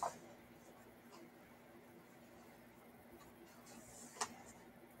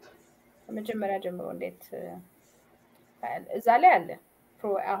መጀመሪያ ጀምሮ እንዴት እዛ ላይ አለ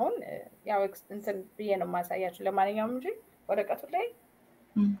አሁን ያው እንትን ብዬ ነው ማሳያችሁ ለማንኛውም እንጂ ወረቀቱ ላይ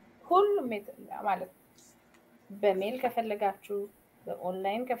ሁሉም ማለት በሜል ከፈለጋችሁ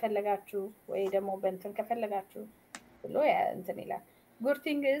በኦንላይን ከፈለጋችሁ ወይ ደግሞ በእንትን ከፈለጋችሁ ብሎ እንትን ይላል። good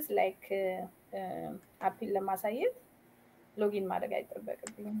thing is like አፒል ለማሳየት ሎጊን ማድረግ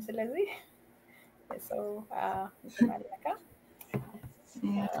አይጠበቅብኝም። ስለዚህ ሰው እንትን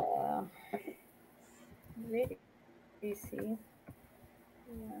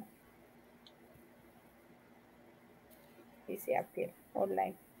VC appeal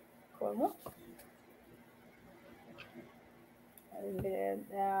online form and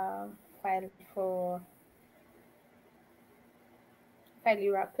file for ፋይል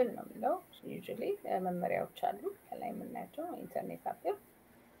ራፕል ነው የሚለው ዩዥሊ መመሪያዎች አሉ ከላይ የምናያቸው ኢንተርኔት አፕል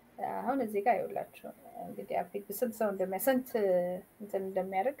አሁን እዚህ ጋር ይውላችሁ እንግዲህ አፕል ስንት ሰው እንደሚያሰንት እንትን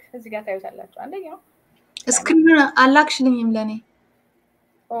እንደሚያደርግ እዚህ ጋር ታዩታላችሁ አንደኛው እስክሪን አላክሽልኝም ለኔ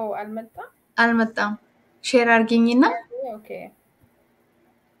አልመጣም ሼር አድርጊኝና ኦኬ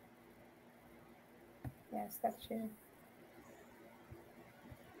ያስታችኝ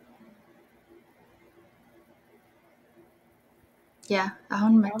ያ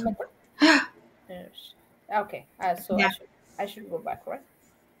አሁን መጣ okay so I should go back right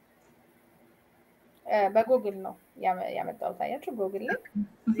በጉግል ነው ያመጣው ታያችሁ ጉግል ላይ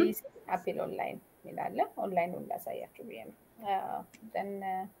this apple online ይላል ኦንላይን ነው ላሳያችሁ ብዬ ነው then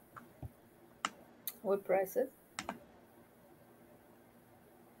we press it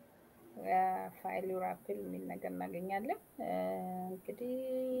ፋይል ራፕል ምን ነገር እናገኛለን እንግዲህ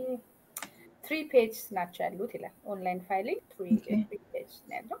 3 pages ናቸው ያሉት ይላል ኦንላይን ፋይሊንግ 3 pages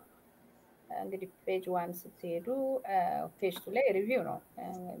ነው ያለው እንግዲህ ፔጅ 1 ስትሄዱ ፔጅ 2 ላይ ሪቪው ነው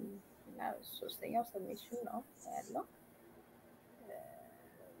እና ሶስተኛው ሰብሚሽን ነው ያለው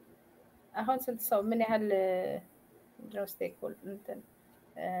አሁን ስንት ሰው ምን ያህል ስቴክ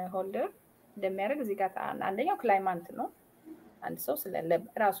ሆልደር እንደሚያደርግ እዚህ ጋር አንደኛው ክላይማንት ነው አንድ ሰው ስለ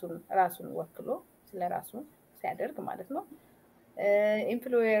ራሱን ወክሎ ስለ ራሱ ሲያደርግ ማለት ነው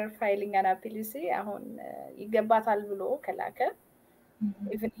ኤምፕሎየር ፋይሊንግ አን አፒሊሲ አሁን ይገባታል ብሎ ከላከ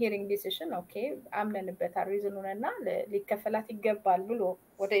even hearing decision okay አምነንበታል ሪዝኑንና ሊከፈላት ይገባል ብሎ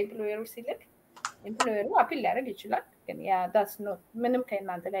ወደ ኤምፕሎየሩ ሲልክ ኤምፕሎየሩ አፒል ሊያደርግ ይችላል ግን ያ that's not ምንም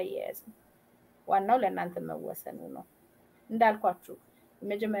ከእናንተ ጋር ያያዝ ዋናው ለእናንተ መወሰኑ ነው እንዳልኳችሁ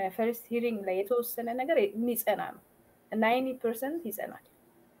መጀመሪያ ፈርስት ሂሪንግ ላይ የተወሰነ ነገር የሚጸና ነው 90% ይጸናል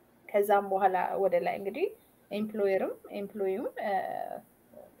ከዛም በኋላ ወደ ላይ እንግዲህ ኤምፕሎይም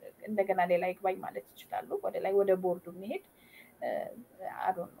እንደገና ሌላ ይግባኝ ማለት ይችላሉ ወደ ላይ ወደ ቦርዱ መሄድ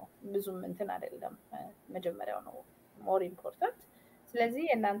I don't know ብዙም እንትን አይደለም መጀመሪያው ነው more important ስለዚህ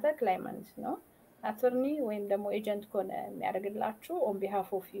እናንተ ክላይማንት ነው አተርኒ ወይም ደግሞ ኤጀንት ኮነ የሚያደርግላችሁ on behalf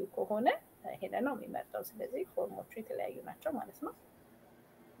of you ከሆነ ሄደ ነው የሚመጣው ስለዚህ ፎርሞቹ የተለያዩ ናቸው ማለት ነው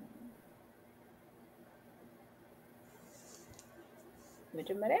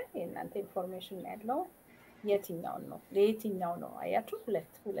መጀመሪያ የእናንተ ኢንፎርሜሽን ያለው የትኛው ነው ለየትኛው ነው አያችሁ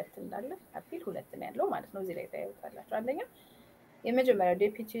ሁለት እንዳለ አፒል ሁለት ነው ያለው ማለት ነው እዚህ ላይ ታዩታላችሁ አንደኛ የመጀመሪያው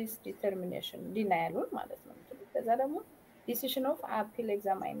ዴፒቲስ ዲተርሚኔሽን ዲናያሉን ማለት ነው ከዛ ደግሞ ዲሲዥን ኦፍ አፒል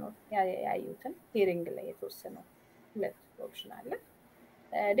ኤግዛማይነር ያዩትን ሂሪንግ ላይ የተወሰነው ሁለት ኦፕሽን አለ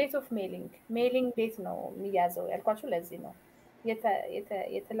ዴት ኦፍ ሜሊንግ ዴት ነው የሚያዘው ያልኳችሁ ለዚህ ነው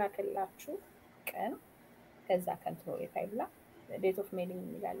የተላከላችሁ ቀን ከዛ ከንትሮ የታይብላ ዴት ኦፍ ሜሊንግ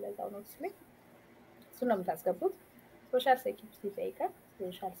የሚላለ እዛው ኖትስ ላይ እሱ ነው የምታስገቡት ሶሻል ሴኩሪቲ ጠይቃል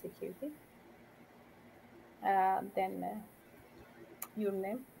ሶሻል ሴኩሪቲ then your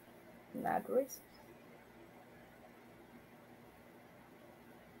name and address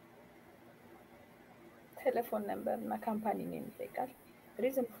telephone number እና company name ይጠይቃል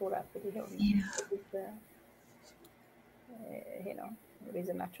reason for apple ይሄ ነው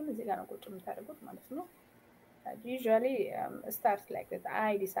ሪዝናችሁን እዚህ ጋር ነው ቁጭ የምታደርጉት ማለት ነው usually start like that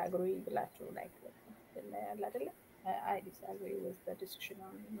I disagree ብላችሁ like ያለ አይደለ I disagree with the decision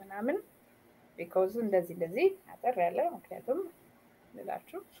ምናምን because እንደዚህ አጠር ያለ ምክንያቱም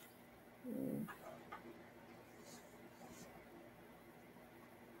ልላችሁ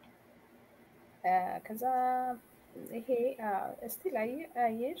ከዛ ይሄ እስቲ ላይ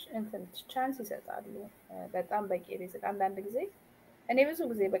አይሽ እንትን ቻንስ ይሰጣሉ በጣም በቂ ሪዝን አንዳንድ ጊዜ እኔ ብዙ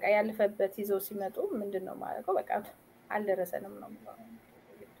ጊዜ በቃ ያለፈበት ይዘው ሲመጡ ምንድነው ማለቀው በቃ አልደረሰንም ነው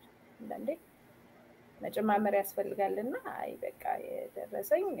እንደንዴ መጨማመር ያስፈልጋልና አይ በቃ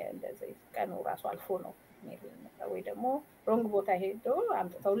የደረሰኝ እንደዚህ ቀኑ ራሱ አልፎ ነው ወይ ደግሞ ሮንግ ቦታ ሄዶ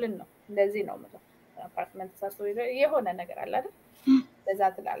አምጥተውልን ነው እንደዚህ ነው ማለት አፓርትመንት ሳስቶ የሆነ ነገር አለ አይደል ለዛ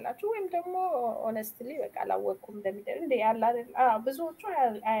ትላላችሁ ወይም ደግሞ ሆነስትሊ በቃ አላወቅኩም እንደሚደር እንደ ያለ አይደል ብዙዎቹ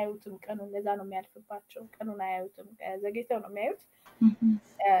አያዩትም ቀኑን ለዛ ነው የሚያልፍባቸው ቀኑን አያዩትም ዘግይተው ነው የሚያዩት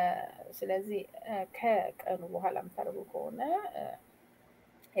ስለዚህ ከቀኑ በኋላ የምታደርጉ ከሆነ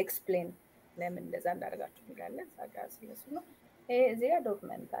ኤክስፕሌን ለምን እንደዛ እንዳደረጋችሁ ይላል ሳጋ ስለሱ ነው እዚያ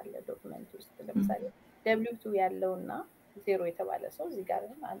ዶክመንት አለ ዶክመንት ውስጥ ለምሳሌ W2 ያለውና ዜሮ የተባለ ሰው እዚህ ጋር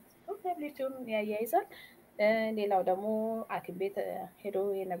አንተ W2ን ያያይዛል ሌላው ደግሞ አኪም ቤት ሄዶ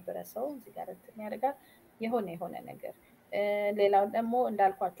የነበረ ሰው እዚህ ጋር እንትን ያደርጋል የሆነ ነገር ሌላው ደግሞ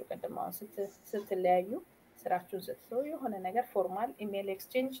እንዳልኳችሁ ቀድማው ስትለያዩ ስራችሁን ስትሰሩ የሆነ ነገር ፎርማል ኢሜል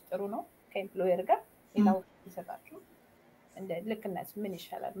ኤክስቼንጅ ጥሩ ነው ከኤምፕሎየር ጋር ሌላው ይሰጣችሁ እንደ ልክነት ምን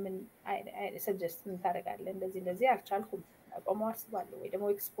ይሻላል ምን ሰጀስት ምን ታደርጋለህ እንደዚህ አልቻልኩም አቆመው አስባለሁ ወይ ደግሞ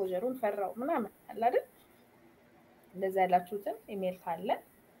ኤክስፖዠሩን ፈራው ምናምን አለ አይደል እንደዛ ያላችሁትን ኢሜል ካለ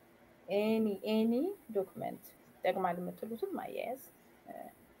ኤኒ ዶክመንት ደግማል የምትሉትን ማያያዝ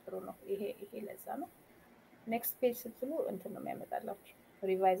ጥሩ ነው። ይሄ ለዛ ነው። ኔክስት ፔጅ ስትሉ እንትን ነው የሚያመጣላችሁ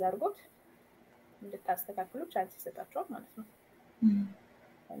ሪቫይዝ አድርጎት እንድታስተካክሉ ቻንስ ይሰጣችኋል ማለት ነው።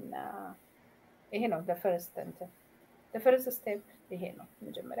 እና ይሄ ነው the first step ይሄ ነው።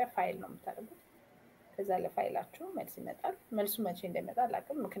 መጀመሪያ ፋይል ነው የምታደርጉት። ከዛ ለፋይላችሁ መልስ ይመጣል። መልሱ መቼ እንደሚመጣ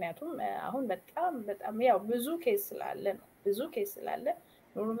አላውቅም። ምክንያቱም አሁን በጣም ያው ብዙ ኬስ ስላለ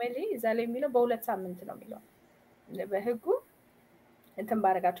ኖርማሊ እዛ ላይ የሚለው በ2 ሳምንት ነው የሚለው። በህጉ እንትን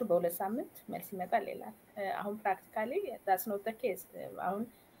ባረጋችሁ በ2 ሳምንት መልስ ይመጣል ይላል። አሁን ፕራክቲካሊ that's not the case። አሁን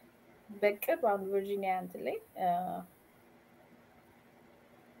በቅርብ አሁን ቨርጂኒያ እንትን ላይ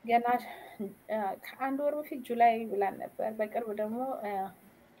ገና ከአንድ ወር በፊት ጁላይ ብላን ነበር። በቅርብ ደግሞ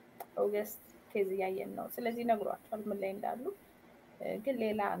ኦገስት ኬዝ እያየን ነው። ስለዚህ ነግሯቸዋል ምን ላይ እንዳሉ። ግን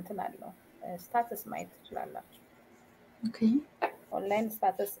ሌላ እንትን አለው ስታተስ ማየት ትችላላችሁ። ኦኬ ኦንላይን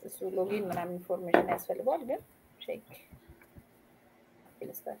ስታተስ እሱ ሎጊን ምናምን ኢንፎርሜሽን ያስፈልገዋል። ግን ቼክ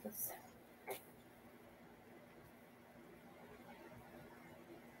ስታተስ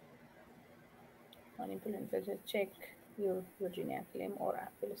unemployment check your Virginia claim or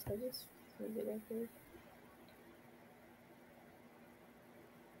appeal status.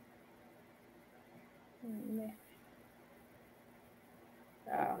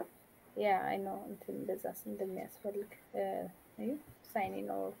 Yeah, I know until እንደዛ እንደሚያስፈልግ ሳይን ኢን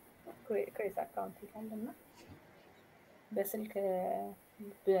ኦር ክሬት አካውንት ይላልና በስልክ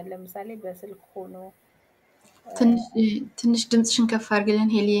ለምሳሌ በስልክ ሆኖ ትንሽ ድምጽሽን ከፍ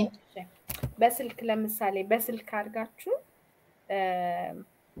አድርግልን ሄሊዬ። በስልክ ለምሳሌ በስልክ አድርጋችሁ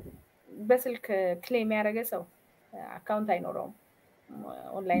በስልክ ክሌም ያደረገ ሰው አካውንት አይኖረውም፣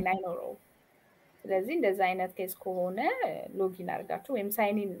 ኦንላይን አይኖረውም። ስለዚህ እንደዛ አይነት ኬስ ከሆነ ሎጊን አድርጋችሁ ወይም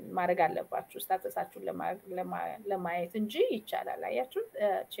ሳይን ኢን ማድረግ አለባችሁ ስታተሳችሁን ለማየት እንጂ ይቻላል። አያችሁ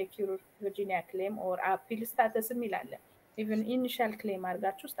ቼክ ዩር ቨርጂኒያ ክሌም ኦር አፒል ስታተስም ይላል። ኢቭን ኢኒሻል ክሌም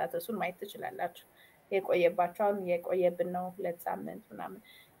አድርጋችሁ ስታተሱን ማየት ትችላላችሁ። የቆየባቸው አሁን የቆየብን ነው 2 ሳምንት ምናምን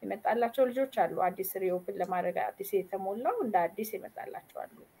የመጣላቸው ልጆች አሉ። አዲስ ሪኦፕን ለማድረግ አዲስ የተሞላው እንደ አዲስ የመጣላቸው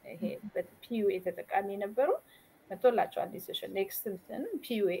አሉ። ይሄ በፒዩኤ ተጠቃሚ የነበሩ መጥቶላቸው አዲስ ኔክስት እንትን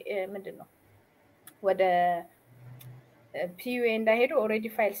ፒዩኤ ምንድን ነው ወደ ፒዩኤ እንዳይሄዱ ኦልሬዲ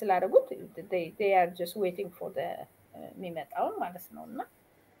ፋይል ስላደረጉት they are just waiting for the የሚመጣውን ማለት ነው። እና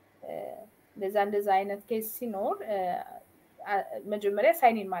እንደዛ አይነት ኬስ ሲኖር መጀመሪያ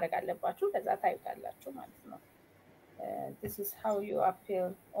ሳይን ኢን ማድረግ አለባችሁ። ከዛ ታዩታላችሁ ማለት ነው። this is how you appeal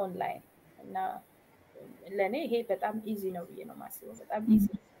online እና ለኔ ይሄ በጣም ኢዚ ነው ብዬ ነው ማስበው። በጣም ኢዚ።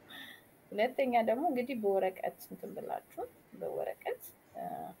 ሁለተኛ ደግሞ እንግዲህ በወረቀት እንትን ብላችሁ በወረቀት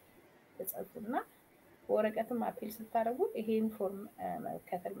ተጻፉና በወረቀትም አፒል ስታደርጉ ይሄን ፎርም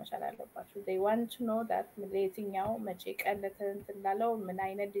መከተል መቻል አለባችሁ። they want to know that ለየትኛው መቼ ቀን እንዳለው ምን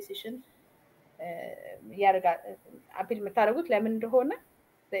አይነት ዲሲሽን ያርጋ አፒል የምታደርጉት ለምን እንደሆነ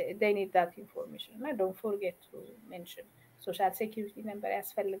they need that information እና don't forget to mention social security number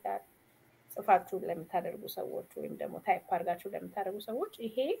ያስፈልጋል። ጽፋችሁ ለምታደርጉ ሰዎች ወይም ደግሞ ታይፕ አድርጋችሁ ለምታደርጉ ሰዎች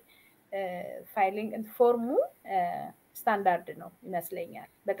ይሄ ፋይሊንግ ፎርሙ ስታንዳርድ ነው ይመስለኛል።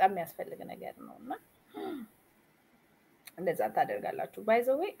 በጣም የሚያስፈልግ ነገር ነውና እንደዛ ታደርጋላችሁ። ባይ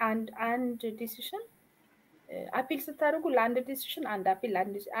ዘ ዌይ አንድ ዲሲሽን አፒል ስታደርጉ ለአንድ ዲሲሽን አንድ አፒል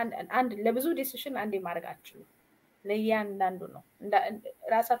አንድ ለብዙ ዲሲሽን አንድ ማድረጋችሁ ለእያንዳንዱ ነው።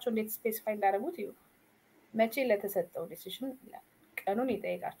 ራሳቸው እንዴት ስፔሲፋይ እንዳደረጉት እዩ። መቼ ለተሰጠው ዲሲሽን ቀኑን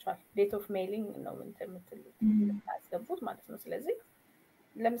ይጠይቃቸዋል። ዴት ኦፍ ሜይሊንግ ነው የምታስገቡት ማለት ነው። ስለዚህ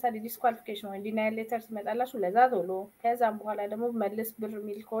ለምሳሌ ዲስኳሊፊኬሽን ወይ ዲናይል ሌተር ሲመጣላችሁ ለዛ ቶሎ፣ ከዛም በኋላ ደግሞ መልስ ብር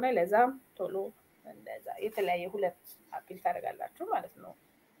የሚል ከሆነ ለዛም ቶሎ፣ እንደዛ የተለያየ 2 አፒል ታደርጋላችሁ ማለት ነው።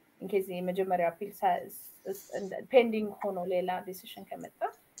 ኢንኬዝ የመጀመሪያ አፒል ፔንዲንግ ሆኖ ሌላ ዲሲሽን ከመጣ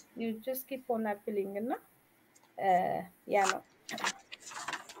you just keep on appealing እና ያ ነው።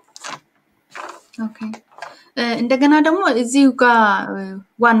 ኦኬ እንደገና ደግሞ እዚሁ ጋር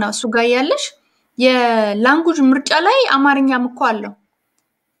ዋናው እሱ ጋር ያለሽ የላንጉጅ ምርጫ ላይ አማርኛም እኮ አለው።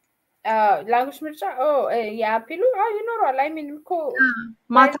 ላንጉጅ ምርጫ የአፒሉ ይኖራል። አይ ሚን እኮ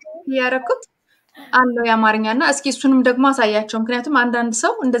ማታ ያረኩት አለው የአማርኛና እስኪ እሱንም ደግሞ አሳያቸው። ምክንያቱም አንዳንድ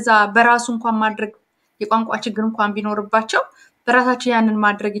ሰው እንደዛ በራሱ እንኳን ማድረግ የቋንቋ ችግር እንኳን ቢኖርባቸው በራሳቸው ያንን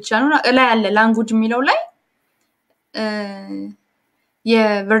ማድረግ ይችላሉ። ላይ ያለ ላንጉጅ የሚለው ላይ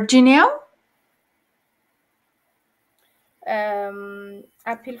የቨርጂኒያው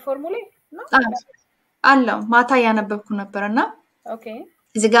አፒል ፎርሙላ ነው አለው። ማታ ያነበብኩ ነበርና ኦኬ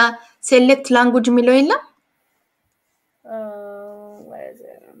እዚህ ጋር ሴሌክት ላንጉጅ የሚለው የለም።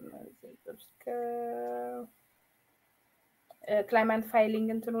 ክላይማንት ፋይሊንግ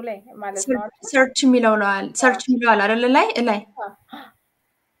እንትኑ ላይ ማለት ነው ሰርች የሚለው አይደለ ላይ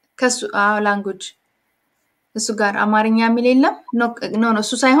ከሱ ላንጉዌጅ እሱ ጋር አማርኛ የሚል የለም ኖ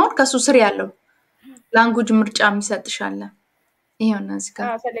እሱ ሳይሆን ከሱ ስር ያለው ላንጉዌጅ ምርጫ የሚሰጥሻለ ይሄውና እዚህ ጋር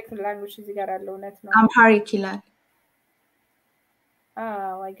ሰሌክት ላንጉዌጅ እዚህ ጋር ያለው ነት ነው አምሃሪክ ይላል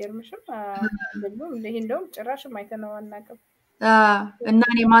አይገርምሽም እንደውም ጭራሽም አይተነው አናውቅም እና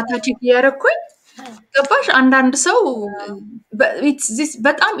እኔ ማታ ቼክ ያረኩኝ ገባሽ አንዳንድ ሰው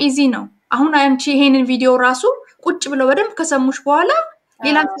በጣም ኢዚ ነው አሁን አንቺ ይሄንን ቪዲዮ ራሱ ቁጭ ብለው በደንብ ከሰሙሽ በኋላ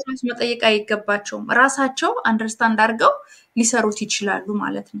ሌላ ሰው መጠየቅ አይገባቸውም ራሳቸው አንደርስታንድ አድርገው ሊሰሩት ይችላሉ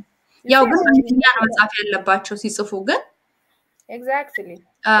ማለት ነው ያው ግን እንግሊዝኛ ነው መጻፍ ያለባቸው ሲጽፉ ግን ኤግዛክትሊ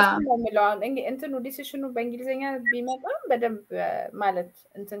እንትኑ ዲሲሽኑ በእንግሊዝኛ ቢመጣም በደንብ ማለት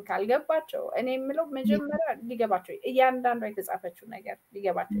እንትን ካልገባቸው እኔ የምለው መጀመሪያ ሊገባቸው እያንዳንዱ የተጻፈችው ነገር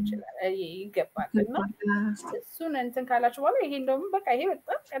ሊገባቸው ይገባል እና እሱን እንትን ካላችሁ በኋላ ይሄ እንደውም በቃ ይሄ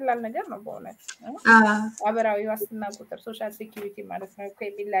በጣም ቀላል ነገር ነው በእውነት አበራዊ ዋስትና ቁጥር ሶሻል ሴኩሪቲ ማለት ነው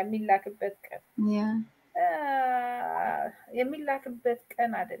የሚላክበት ቀን የሚላክበት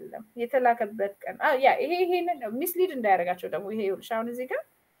ቀን አይደለም የተላከበት ቀን ይሄንን ሚስሊድ እንዳያደርጋቸው ደግሞ ይሄ ሻውን እዚህ ጋር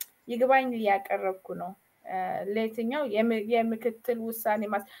ይግባኝ ያቀረብኩ ነው ለየትኛው የምክትል ውሳኔ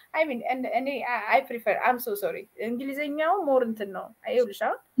እኔ አይ ፕሪፈር አም ሶ ሶሪ እንግሊዘኛው ሞር እንትን ነው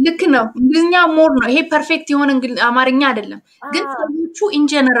አይውልሻው ልክ ነው እንግሊዝኛው ሞር ነው ይሄ ፐርፌክት የሆነ አማርኛ አይደለም ግን ሰዎቹ ኢን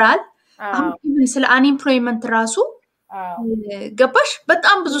ጀነራል አሁን ስለ አንኤምፕሎይመንት ራሱ ገባሽ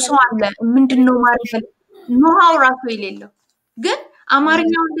በጣም ብዙ ሰው አለ ምንድነው ማለት ኖሃው ራሱ የሌለው ግን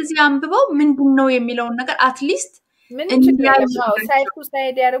አማርኛው እንደዚህ አንብበው ምንድነው የሚለውን ነገር አትሊስት ምን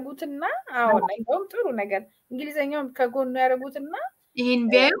ሳይድ ያደርጉትና አሁን እንደውም ጥሩ ነገር እንግሊዘኛው ከጎኑ ያደርጉትና ይሄን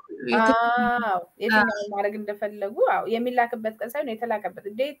ቢያዩ የትኛው ማድረግ እንደፈለጉ የሚላክበት ቀን ሳይሆን የተላከበት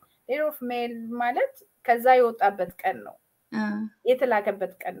ዴት ኦፍ ሜል ማለት ከዛ የወጣበት ቀን ነው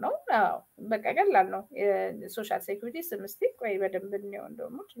የተላከበት ቀን ነው በቃ ቀላል ነው ሶሻል ሴኩሪቲ ስምስቲክ ወይ በደንብ ነው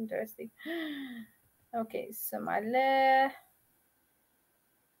እንደውም ኢንተረስቲንግ ኦኬ ስማለ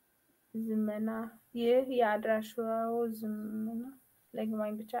ዝመና ይህ ያድራሻው ዝመና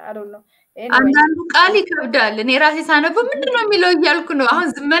ለግማኝ ብቻ አይደል ነው አንዳንዱ ቃል ይከብዳል እኔ ራሴ ሳነበው ምንድነው የሚለው እያልኩ ነው አሁን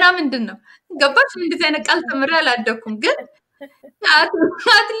ዝመና ምንድነው ገባሽ እንደዚህ አይነት ቃል ተምሬ አላደኩም ግን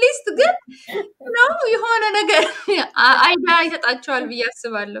አትሊስት ግን ነው የሆነ ነገር አይዲያ ይሰጣቸዋል ብዬ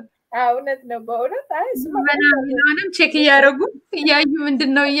አስባለሁ እውነት ነው በእውነት ዝመና ምንም ቼክ ያደርጉ ያዩ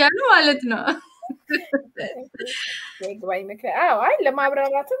ምንድነው እያሉ ማለት ነው ይግባኝ ምክር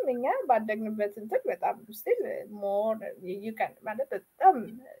ለማብራራትም እኛ ባደግንበት እንትን በጣም ስቲል ሞር ይካን ማለት በጣም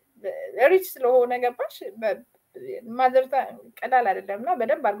ሪች ስለሆነ ገባሽ ማዘርታ ቀላል አይደለምና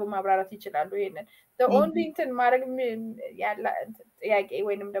በደንብ አድርጎ ማብራራት ይችላሉ ይሄንን ኦንሊ እንትን ማድረግ ያለ ጥያቄ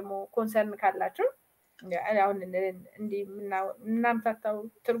ወይንም ደግሞ ኮንሰርን ካላችሁ አሁን እንዲ ምናምታታው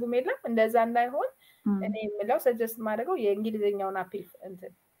ትርጉም የለም እንደዛ እንዳይሆን እኔ የምለው ሰጀስት ማድረገው የእንግሊዘኛውን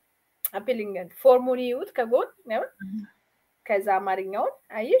አፒሊንግ ፎርሙን ይውት ከጎን ነው ከዛ አማርኛውን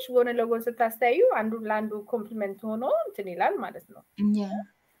አይሽ ጎን ለጎን ስታስተያዩ አንዱ ለአንዱ ኮምፕሊመንት ሆኖ እንትን ይላል ማለት ነው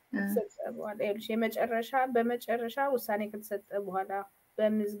በመጨረሻ ውሳኔ ከተሰጠ በኋላ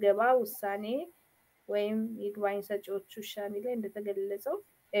በምዝገባ ውሳኔ ወይም ይግባኝ ሰጪዎች ውሳኔ ላይ እንደተገለጸው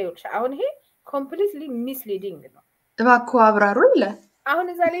አሁን ይሄ ኮምፕሊትሊ ሚስሊዲንግ ነው እባክዎ አብራሩ ይላል አሁን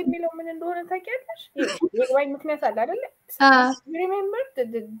እዛ ላይ የሚለው ምን እንደሆነ ታውቂያለሽ ይግባኝ ምክንያት አለ አይደል remember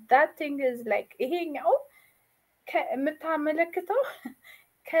that thing is like ይሄኛው ከመታመለክተው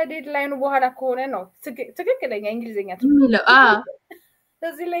ከዴድላይኑ በኋላ ከሆነ ነው ትክክለኛ እንግሊዘኛ የሚለው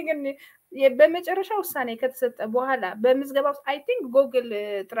እዚህ ላይ ግን በመጨረሻ ውሳኔ ከተሰጠ በኋላ በምዝገባው አይ ቲንክ ጉግል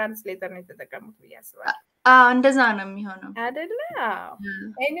ትራንስሌተር ነው የተጠቀሙት ብያስባለሁ እንደዛ ነው የሚሆነው አይደለ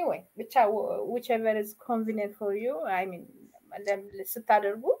anyway ብቻ whichever is convenient for you I mean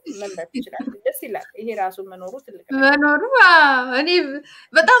ስታደርጉ መምረጥ ይችላል ደስ ይላል ይሄ ራሱ መኖሩ ትልቅ መኖሩ እኔ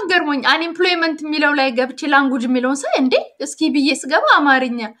በጣም ገርሞኝ አንኤምፕሎይመንት የሚለው ላይ ገብቼ ላንጉዌጅ የሚለውን ሳይ እንዴ እስኪ ብዬ ስገባ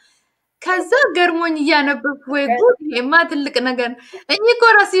አማርኛ ከዛ ገርሞኝ እያነበብኩ ወይ ጉድ የማ ትልቅ ነገር እኔ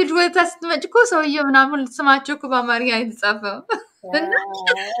እኮ ራሴ ወታ ስትመጭ እኮ ሰውዬው ምናምን ስማቸው እኮ በአማርኛ የተጻፈው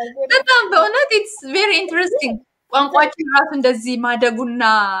በጣም በእውነት it's very interesting ቋንቋችን ራሱ እንደዚህ ማደጉና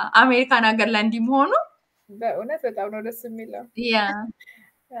አሜሪካን ሀገር ላይ እንዲሆኑ በእውነት በጣም ነው ደስ የሚለው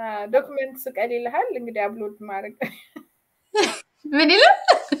ዶክመንት ስቀል ይልሃል እንግዲህ አፕሎድ ማድረግ ምን ይላል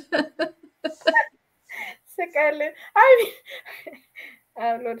ስቀል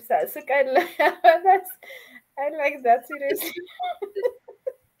አፕሎድ ስቀል I like that seriously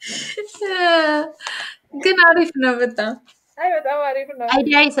ግን አሪፍ ነው በጣም በጣም አሪፍ ነው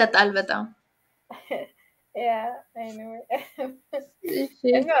አይዲያ ይሰጣል በጣም anyway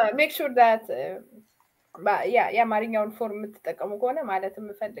make sure that የአማርኛውን ፎርም የምትጠቀሙ ከሆነ ማለት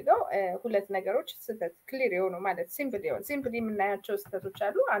የምፈልገው ሁለት ነገሮች ስህተት ክሊር የሆኑ ማለት ሲምፕሊ የምናያቸው ስህተቶች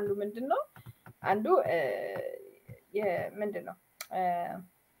አሉ። አንዱ ምንድነው? አንዱ ምንድነው?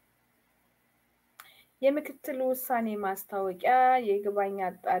 የምክትል ውሳኔ ማስታወቂያ የይግባኝ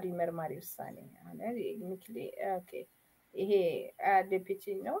አጣሪ መርማሪ ውሳኔ ኦኬ ይሄ ዴፒቲ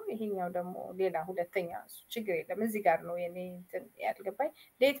ነው። ይሄኛው ደግሞ ሌላ ሁለተኛ ችግር የለም። እዚህ ጋር ነው የኔ እንትን ያልገባኝ።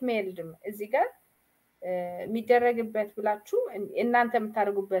 ሌት ሜልድም እዚህ ጋር የሚደረግበት ብላችሁ እናንተ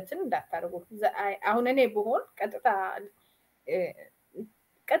የምታደርጉበትን እንዳታደርጉ። አሁን እኔ ብሆን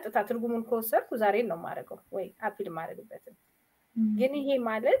ቀጥታ ትርጉሙን ከወሰድኩ ዛሬን ነው የማደርገው ወይ አፒል የማደርግበትን። ግን ይሄ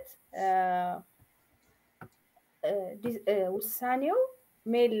ማለት ውሳኔው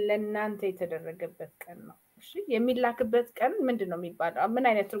ሜል ለእናንተ የተደረገበት ቀን ነው። እሺ የሚላክበት ቀን ምንድነው የሚባለው? ምን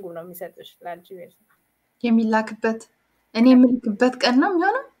አይነት ትርጉም ነው የሚሰጥሽ ላንቺ? የሚላክበት እኔ የምልክበት ቀን ነው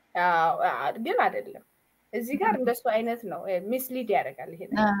የሚሆነው? ግን አይደለም። እዚህ ጋር እንደሱ አይነት ነው ሚስሊድ ያደርጋል ይሄ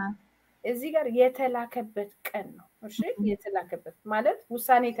ነገር። እዚህ ጋር የተላከበት ቀን ነው። እሺ የተላከበት ማለት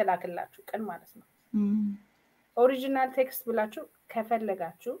ውሳኔ የተላከላችሁ ቀን ማለት ነው። ኦሪጂናል ቴክስት ብላችሁ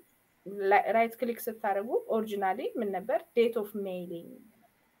ከፈለጋችሁ ራይት ክሊክ ስታደርጉ ኦሪጂናሊ ምን ነበር? ዴት ኦፍ ሜይሊንግ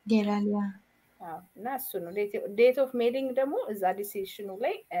ጌራሊያ እና እሱ ነው ዴት ኦፍ ሜይሊንግ ደግሞ እዛ ዲሲሽኑ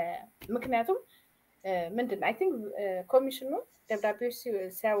ላይ ምክንያቱም ምንድን አይ ቲንክ ኮሚሽኑ ደብዳቤዎች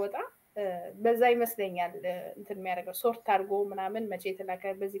ሲያወጣ በዛ ይመስለኛል እንትን የሚያደርገው ሶርት አድርጎ ምናምን መቼ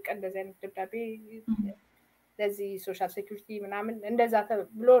የተላከ በዚህ ቀን እንደዚህ አይነት ደብዳቤ ለዚህ ሶሻል ሴኩሪቲ ምናምን እንደዛ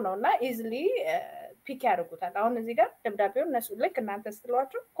ብሎ ነው እና ኢዝሊ ፒክ ያደርጉታል። አሁን እዚህ ጋር ደብዳቤውን እነሱ ልክ እናንተ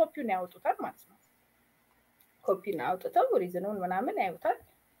ስትሏቸው ኮፒውን ያወጡታል ማለት ነው። ኮፒውን አውጥተው ሪዝኑን ምናምን ያዩታል።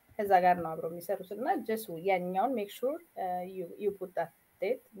 ከዛ ጋር ነው አብረው የሚሰሩት እና ጀስት ያኛውን ሜክ ሹር ዩ ፑት ዳት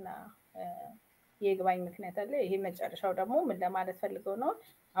ዴት እና የይግባኝ ምክንያት አለ። ይሄ መጨረሻው ደግሞ ምን ለማለት ፈልገው ነው?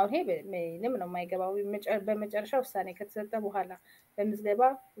 አሁን ይሄ ምንም ነው የማይገባው። በመጨረሻ ውሳኔ ከተሰጠ በኋላ በምዝገባ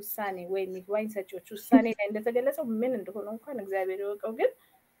ውሳኔ ወይም ይግባኝ ሰጪዎች ውሳኔ ላይ እንደተገለጸው ምን እንደሆነ እንኳን እግዚአብሔር ይወቀው። ግን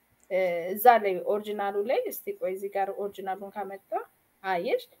እዛ ላይ ኦሪጂናሉ ላይ እስቲ ቆይ እዚህ ጋር ኦሪጂናሉን ካመጣ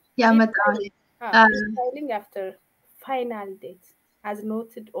አየሽ ያመጣል። filing after final date as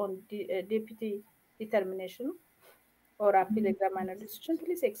noted on deputy determination or appeal examiner decision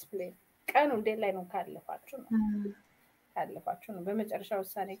please explain ቀኑ እንዴት ላይ ነው ካለፋችሁ ነው በመጨረሻ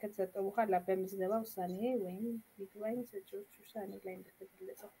ውሳኔ ከተሰጠ በኋላ በምዝገባ ውሳኔ ወይም ይግባኝ ሰጪዎች ውሳኔ ላይ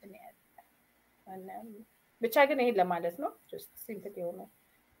እንደተገለጸው ነው ያለው። ብቻ ግን ይሄን ለማለት ነው just simple የሆነ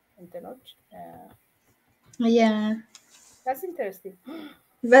እንትኖች that's interesting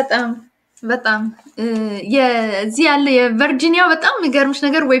በጣም የዚህ ያለ የቨርጂኒያ በጣም የሚገርምሽ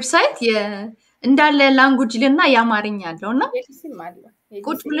ነገር ዌብሳይት እንዳለ ላንጉጅ ልና ያማርኛ አለውና የዲሲም አለ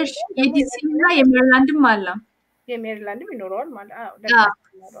ቁጭ ብለሽ የዲሲና የሜሪላንድም አለ የሜሪላንድም ይኖራል ማለት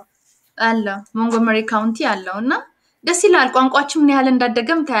አለ ሞንጎመሪ ካውንቲ አለውና ደስ ይላል። ቋንቋችን ምን ያህል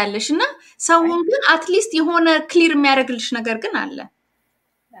እንዳደገም ታያለሽና ሰውን ግን አትሊስት የሆነ ክሊር የሚያደርግልሽ ነገር ግን አለ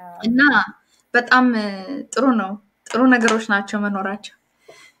እና በጣም ጥሩ ነው። ጥሩ ነገሮች ናቸው መኖራቸው።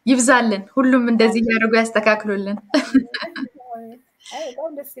 ይብዛልን። ሁሉም እንደዚህ ያደርጉ ያስተካክሉልን።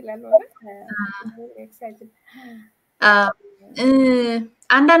 በጣም ደስ ይላል ማለት ኤክሳይትድ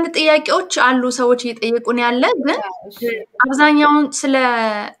አንዳንድ ጥያቄዎች አሉ ሰዎች እየጠየቁን ያለ ግን አብዛኛውን ስለ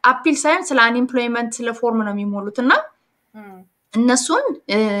አፒል ሳይሆን ስለ አንኤምፕሎይመንት ስለ ፎርም ነው የሚሞሉትና እነሱን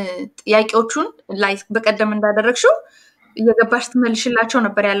ጥያቄዎቹን ላይ በቀደም እንዳደረግሽው እየገባሽ ትመልሽላቸው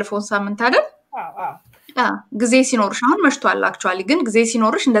ነበር ያለፈውን ሳምንት አይደል? ጊዜ ሲኖርሽ አሁን መሽቷል አክቹአሊ ግን ጊዜ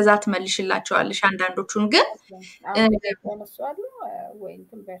ሲኖርሽ እንደዛ ትመልሽላቸዋለሽ። አንዳንዶቹን ግን ወነሷሉ ወይ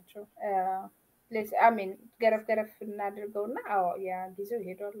እንትንባቸው አሜን ገረፍ እናድርገውና ያ ጊዜው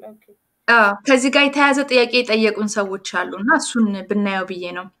ሄዷል። ኦኬ ከዚህ ጋር የተያዘ ጥያቄ የጠየቁን ሰዎች አሉና እሱን ብናየው ብዬ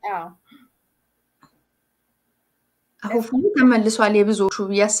ነው። አሁን ተመልሷል የብዙዎቹ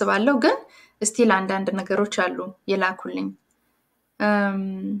ያስባለው ግን ስቲል አንዳንድ ነገሮች አሉ የላኩልኝ።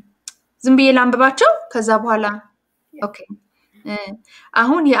 ዝም ብዬ ላንብባቸው ከዛ በኋላ ኦኬ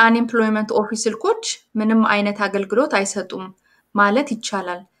አሁን የአንኤምፕሎይመንት ኦፊስ ስልኮች ምንም አይነት አገልግሎት አይሰጡም ማለት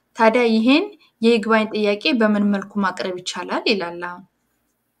ይቻላል። ታዲያ ይሄን የይግባኝ ጥያቄ በምን መልኩ ማቅረብ ይቻላል ይላል።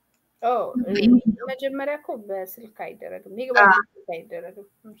 መጀመሪያ እኮ በስልክ አይደረግም። ይግባኝ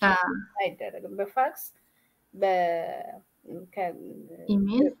አይደረግም። በፋክስ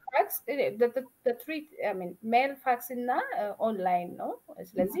ኢሜል ፋክስ ሜል ፋክስ እና ኦንላይን ነው።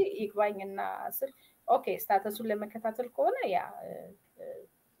 ስለዚህ ይግባኝና ስልክ ኦኬ ስታተሱን ለመከታተል ከሆነ ያ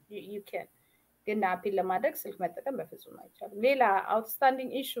you can ግን አፒል ለማድረግ ስልክ መጠቀም በፍጹም አይቻልም። ሌላ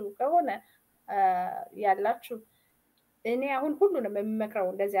አውትስታንዲንግ ኢሹ ከሆነ ያላችሁ እኔ አሁን ሁሉንም የምመክረው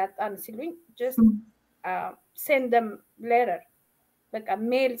እንደዚህ አጣን ሲሉኝ just send them letter በቃ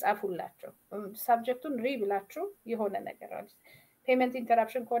ሜል ጻፉላቸው ሳብጀክቱን ሪ ብላችሁ የሆነ ነገር አለ ፔመንት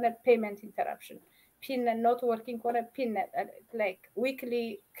ኢንተራፕሽን ከሆነ ፔመንት ኢንተራፕሽን ፒን ኖት ወርኪንግ ከሆነ ፒን ላይክ ዊክሊ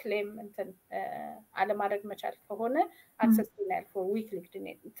ክሌም እንትን አለማድረግ መቻል ከሆነ አክሰስ ዲናይል ፎር ዊክሊ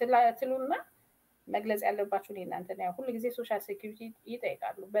ትሉና መግለጽ ያለባችሁ እናንተ ነው ሁሉ ጊዜ ሶሻል ሴኩሪቲ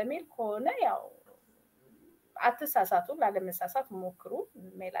ይጠይቃሉ በሜል ከሆነ ያው አትሳሳቱ ላለመሳሳት ሞክሩ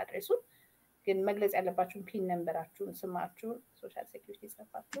ሜል አድሬሱን ግን መግለጽ ያለባችሁን ፒን ነምበራችሁን ስማችሁን ሶሻል ሴኩሪቲ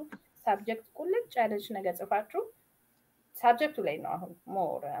ጽፋችሁ ሳብጀክት ቁልጭ ያለች ነገር ጽፋችሁ ሳብጀክቱ ላይ ነው አሁን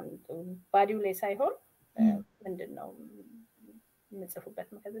ሞር ባዲው ላይ ሳይሆን ምንድነው ምጽፉበት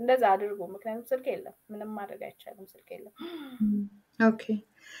ምክንያት እንደዛ አድርጉ ምክንያቱም ስልክ የለም ምንም ማድረግ አይቻልም ስልክ የለም ኦኬ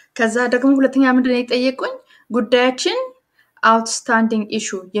ከዛ ደግሞ ሁለተኛ ምንድነው የጠየቁኝ ጉዳያችን outstanding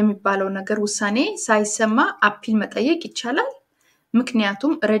issue የሚባለው ነገር ውሳኔ ሳይሰማ አፒል መጠየቅ ይቻላል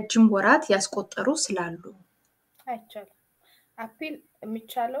ምክንያቱም ረጅም ወራት ያስቆጠሩ ስላሉ አይቻልም አፒል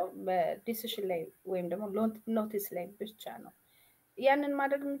የሚቻለው በዲሲሽን ላይ ወይም ደግሞ ኖቲስ ላይ ብቻ ነው ያንን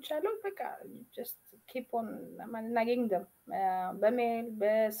ማድረግ የሚቻለው በቃ just keep on ማናገኝ them በሜል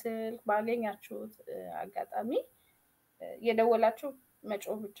በስልክ ባገኛችሁት አጋጣሚ የደወላችሁ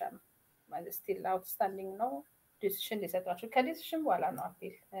መጮህ ብቻ ነው ማለት still outstanding ነው ዲሲሽን ሊሰጣችሁ ከዲሲሽን በኋላ ነው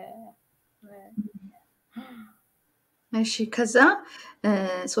አፒል እሺ ከዛ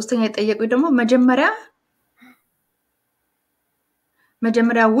ሶስተኛ የጠየቁኝ ደግሞ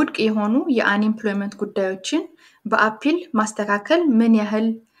መጀመሪያ ውድቅ የሆኑ የአንኤምፕሎይመንት ጉዳዮችን በአፒል ማስተካከል ምን ያህል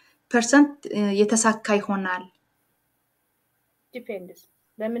ፐርሰንት የተሳካ ይሆናል ዲፔንድስ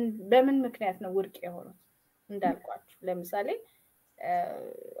በምን ምክንያት ነው ውድቅ የሆኑት እንዳልኳችሁ ለምሳሌ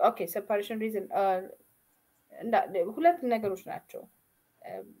ኦኬ ሴፓሬሽን ሪዝን ሁለት ነገሮች ናቸው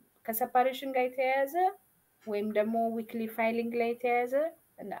ከሴፓሬሽን ጋር የተያያዘ ወይም ደግሞ ዊክሊ ፋይሊንግ ላይ የተያያዘ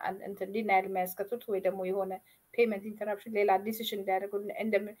እንትን ዲናይል የሚያስከቱት ወይ ደግሞ የሆነ ፔመንት ኢንተራፕሽን ሌላ ዲሲሽን እንዲያደርጉ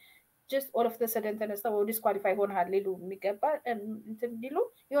እንደም just all of the sudden ተነስተው ዲስኳሊፋይ ሆነሃል ሊሉ የሚገባ እንትን ዲሉ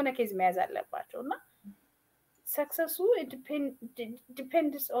የሆነ ኬዝ መያዝ አለባቸውና ሰክሰሱ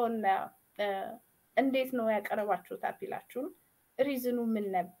depends on እንዴት ነው ያቀረባችሁት አፒላችሁን ሪዝኑ ምን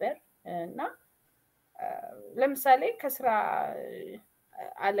ነበር እና ለምሳሌ ከስራ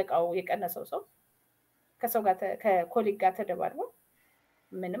አለቃው የቀነሰው ሰው ከሰው ጋር ከኮሊግ ጋር ተደባርቦ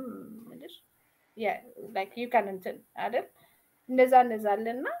ምንም ምንድነው ያ like you can እንትን አይደል እንደዛ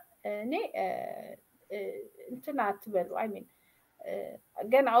አለና እኔ እንትን አትበሉ I mean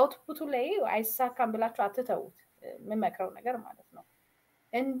ገና አውትፑቱ ላይ አይሳካም ብላችሁ አትተውት መመክረው ነገር ማለት ነው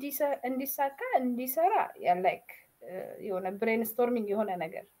እንዲሳካ እንዲሰራ ያ like የሆነ ብሬንስቶርሚንግ የሆነ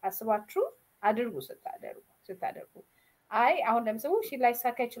ነገር አስባችሁ አድርጉ ስታደርጉ አይ አሁን ለምሳሌ እሺ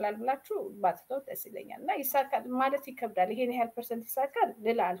ላይሳካ ይችላል ብላችሁ ባትተው ደስ ይለኛልና ይሳካል ማለት ይከብዳል ይሄን ያህል ፐርሰንት ይሳካል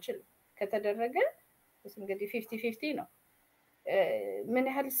ልላ አልችልም ከተደረገ እንግዲህ 50-50 ነው ምን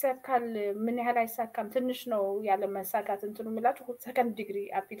ያህል ይሳካል ምን ያህል አይሳካም ትንሽ ነው ያለ መሳካት እንትኑ የሚላችሁ ሰከንድ ዲግሪ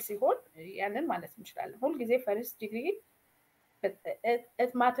አፒል ሲሆን ያንን ማለት እንችላለን ሁሉ ጊዜ ፈርስት ዲግሪ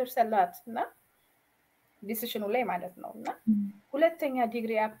it matters a lot እና ዲሲሽኑ ላይ ማለት ነውና ሁለተኛ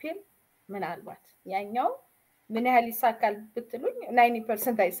ዲግሪ አፒል ምናልባት ያኛው ምን ያህል ይሳካል ብትሉኝ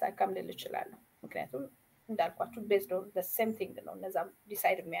 90% አይሳካም ልል ይችላል ምክንያቱም እንዳልኳችሁ based on the same thing ነው እነዛም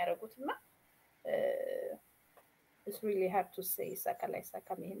ዲሳይድ የሚያደርጉትና it's really hard to say ይሳካል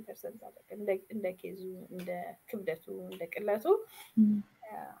አይሳካም ይሄን ፐርሰንት አለ እንደ ኬዙ እንደ ክብደቱ እንደ ቅለቱ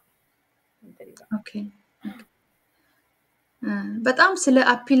ኦኬ በጣም ስለ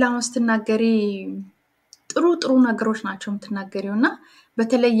አፒል አስተናገሪ ጥሩ ነገሮች ናቸው የምትናገሪውና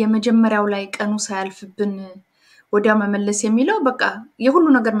በተለይ የመጀመሪያው ላይ ቀኑ ሳያልፍብን ወዲያ መመለስ የሚለው በቃ የሁሉ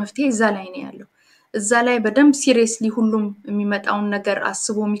ነገር መፍትሄ እዛ ላይ ነው ያለው እዛ ላይ በደንብ ሲሪየስሊ ሁሉም የሚመጣውን ነገር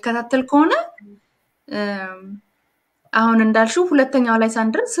አስቦ የሚከታተል ከሆነ አሁን እንዳልሽው ሁለተኛው ላይ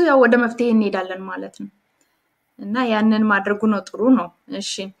ሳንደርስ ያው ወደ መፍትሄ እንሄዳለን ማለት ነው እና ያንን ማድረጉ ነው ጥሩ ነው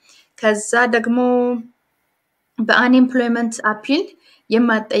እሺ ከዛ ደግሞ በአንኤምፕሎይመንት አፒል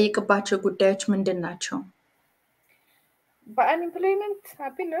የማትጠይቅባቸው ጉዳዮች ምንድናቸው በአንኤምፕሎይመንት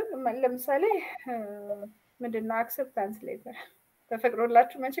አፒል ለምሳሌ ምንድነው አክሰፕታንስ ሌተር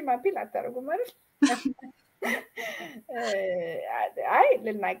ተፈቅዶላችሁ መቼም አፒል አታረጉም ማለት አይ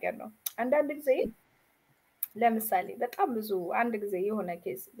ልናገር ነው አንዳንድ ጊዜ ለምሳሌ በጣም ብዙ አንድ ጊዜ የሆነ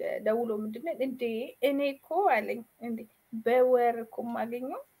ኬስ ደውሎ ምንድነው እንዴ እኔ እኮ አለኝ እንዴ በወር እኮ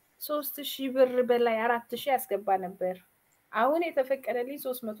ማገኘው 3000 ብር በላይ 4000 ያስገባ ነበር አሁን የተፈቀደልኝ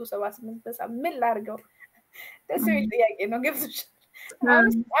 378 በሳምንት ምን ላርገው ደስ የሚል ጥያቄ ነው ገብቶሽ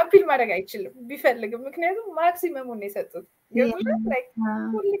አፒል ማድረግ አይችልም ቢፈልግም ምክንያቱም ማክሲመሙን ነው የሰጡት ገብቶሽ ላይክ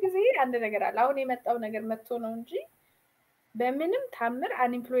ሁሉ ጊዜ አንድ ነገር አለ አሁን የመጣው ነገር መጥቶ ነው እንጂ በምንም ታምር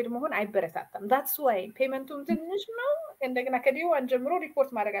አንኤምፕሎይድ መሆን አይበረታታም that's why ፔመንቱም ትንሽ ነው እንደገና ከዲዋን ጀምሮ ሪፖርት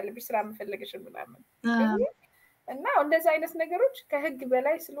ማድረግ አለብሽ ስራ መፈለግሽ ምናምን እና እንደዛ አይነት ነገሮች ከህግ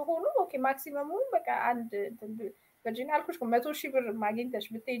በላይ ስለሆኑ ኦኬ ማክሲመሙ በቃ አንድ ቨርጂኒያ አልኩሽ 100,000 ብር ማግኘትሽ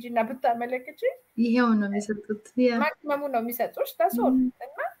ብትሄጂና ብታመለክቺ ይሄው ነው የሚሰጡት ማክሲመሙ ነው የሚሰጡሽ ታሶል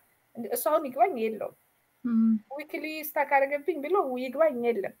እና እሷን ይግባኝ የለው ዊክሊ ስታክ አደረገብኝ ብሎ ይግባኝ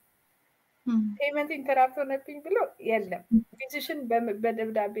የለም ፔመንት ኢንተራፕት ሆነብኝ ብሎ የለም ፊዚሽን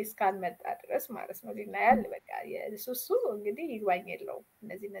በደብዳቤ እስካልመጣ ድረስ ማለት ነው ሊናያል በቃ የሱሱ እንግዲህ ይግባኝ የለው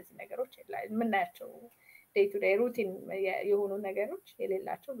እነዚህ ነገሮች የምናያቸው ዴይ ቱ ዴይ ሩቲን የሆኑ ነገሮች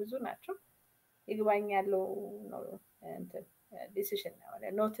የሌላቸው ብዙ ናቸው ይግባኝ ያለው ነው እንትን ዲሲሽን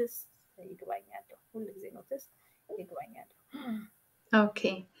ነው ኖቲስ ይግባኝ ያለው ሁሉ ጊዜ ኖቲስ ይግባኝ ያለው ኦኬ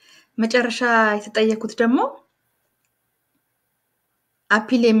መጨረሻ የተጠየቁት ደግሞ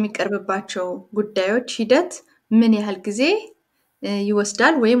አፒል የሚቀርብባቸው ጉዳዮች ሂደት ምን ያህል ጊዜ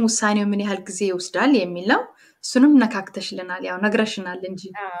ይወስዳል ወይም ውሳኔው ምን ያህል ጊዜ ይወስዳል የሚል ነው እሱንም ነካክተሽልናል ያው ነግረሽናል እንጂ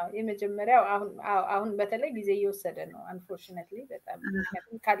የመጀመሪያው አሁን በተለይ ጊዜ እየወሰደ ነው unfortunately በጣም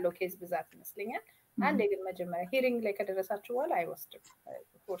ካለው ኬዝ ብዛት ይመስለኛል አንዴ ግን መጀመሪያ ሂሪንግ ላይ ከደረሳችሁ በኋላ አይወስድም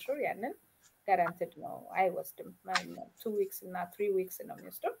for sure ያንን ጋራንቲድ ነው አይወስድም 2 weeks እና 3 weeks ነው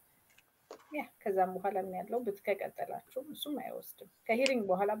የሚወስደው ያ ከዛም በኋላ ምን ያለው ብትከቀጠላችሁ እሱም አይወስድም ከሂሪንግ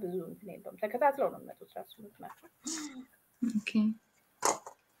በኋላ ብዙ እንትን የለውም ተከታትለው ነው የሚመጡት ራሱ ናቸው ኦኬ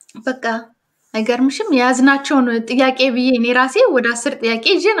በቃ አይገርምሽም ያዝናቸውን ጥያቄ ብዬ እኔ ራሴ ወደ 10 ጥያቄ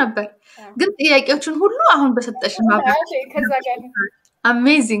ይዤ ነበር ግን ጥያቄዎችን ሁሉ አሁን በሰጠሽን ማብራሪያ ከዛ ጋር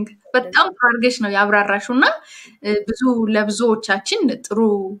አሜዚንግ በጣም ታርገሽ ነው ያብራራሽውና ብዙ ለብዙዎቻችን ጥሩ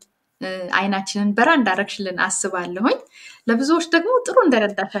አይናችንን በራ እንዳረክሽልን አስባለሁኝ ለብዙዎች ደግሞ ጥሩ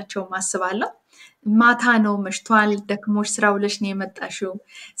እንደረዳሻቸው ማስባለሁ ማታ ነው መሽቷል ደክሞሽ ስራው ለሽ ነው የመጣሽው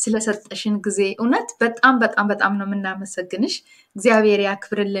ስለሰጠሽን ጊዜ እውነት በጣም ነው ምናመሰግንሽ እግዚአብሔር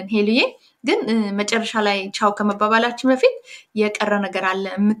ያክብርልን ሄልዬ ግን መጨረሻ ላይ ቻው ከመባባላችን በፊት የቀረ ነገር አለ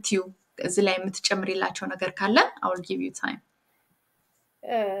እምትዩ እዚህ ላይ የምትጨምሪላቸው ነገር ካለ I will give you time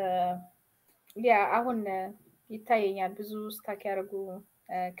ያ አሁን ይታየኛል ብዙ ስታክ ያርጉ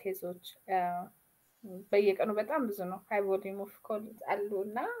ኬዞች በየቀኑ በጣም ብዙ ነው ሃይ ቮሊዩም ኦፍ ኮል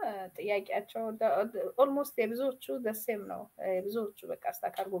አሉና ጥያቄያቸው ኦልሞስት የብዙዎቹ the same ነው የብዙዎቹ በቃ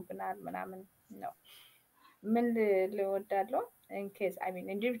ስታክ አርጉብናል ምናምን ነው ምን ልወዳለው in case I mean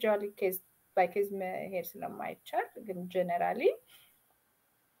individually case by case መሄድ ስለማይቻል ግን generally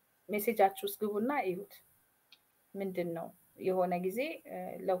ሜሴጃችሁ ውስጥ ግቡና እዩት ምንድነው የሆነ ጊዜ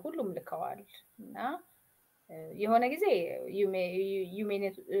ለሁሉም ልከዋል እና የሆነ ጊዜ you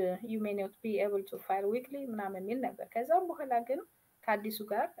may not be able to file weekly ምናምን የሚል ነበር ከዛም በኋላ ግን ከአዲሱ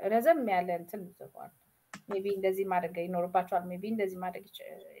ጋር ረዘም ያለ እንትን ተቋል ሜቢ እንደዚህ ማድረግ ይኖርባቸዋል ሜቢ እንደዚህ ማድረግ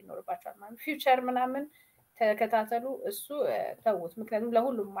ይኖርባቸዋል ማለት ፊውቸር ምናምን ተከታተሉ እሱ ተውት ምክንያቱም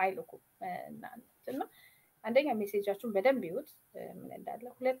ለሁሉም አይልኩም እና አንደኛ ሜሴጃችሁን በደንብ ይዩት ምን እንዳለ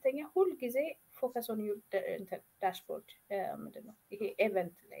ሁለተኛ ሁሉ ጊዜ ፎከስ ኦን ዩር ዳሽቦርድ ምንድነው ይሄ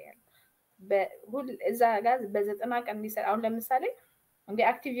ኢቨንት ላይ ያለው በሁሉ እዛ ጋር በ90 ቀን ሊሰራ አሁን ለምሳሌ እንደ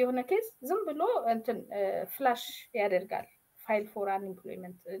አክቲቭ የሆነ ኬስ ዝም ብሎ እንትን ፍላሽ ያደርጋል ፋይል ፎር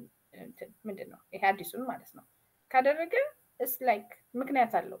አንኤምፕሎይመንት እንትን ምንድነው ይሄ አዲሱን ማለት ነው ካደረገ it's like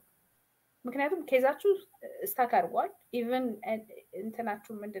ምክንያት አለው ምክንያቱም ኬዛችሁ ስታክ አርጓል ኢቭን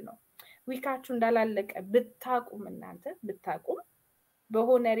እንትናችሁ ምንድነው ዊካችሁ እንዳላለቀ ብታቁም እናንተ ብታቁም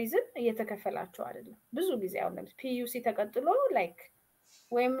በሆነ ሪዝን እየተከፈላችሁ አይደለም ብዙ ጊዜ አሁን ለምሳሌ ፒዩሲ ተቀጥሎ ላይክ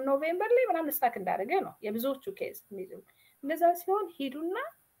ወይም ኖቬምበር ላይ ምናምን ስታክ እንዳደረገ ነው የብዙዎቹ ኬዝ እንደዛ ሲሆን ሂዱና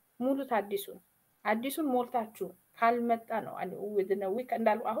ሙሉት አዲሱን ሞልታችሁ ካልመጣ ነው within a week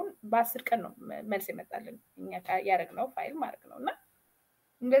እንዳሉ አሁን በ10 ቀን ነው መልስ ይመጣልን እኛ ያረግነው ፋይል ማድረግ ነውና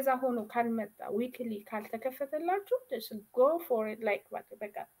እንደዛ ሆኖ ካልመጣ ዊክሊ ካልተከፈተላችሁ just go for it like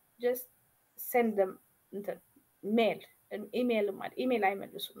በቃ just send them ኢሜል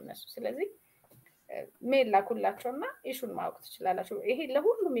አይመልሱም እነሱ ስለዚህ ሜል ላኩላቸውና ኢሹን ማወቅ ትችላላችሁ ይሄ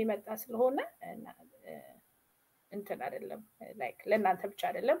ለሁሉም ይመጣ ስለሆነ እንትን አይደለም ላይክ ለእናንተ ብቻ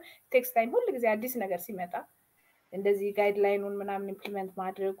አይደለም ቴክስት ታይም ሁሉ ጊዜ አዲስ ነገር ሲመጣ እንደዚህ ጋይድላይኑን ምናምን ኢምፕሊመንት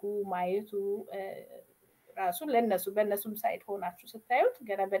ማድረጉ ማየቱ ራሱ በእነሱም ሳይድ ሆናችሁ ስታዩት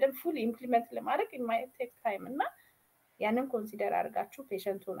ገና በደንብ ፉል ኢምፕሊመንት ለማድረግ የማይት ቴክ ታይም እና ያንን ኮንሲደር አድርጋችሁ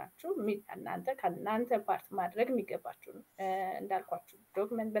ፔሸንት ሆናችሁ እናንተ ፓርት ማድረግ የሚገባችሁ እንዳልኳችሁ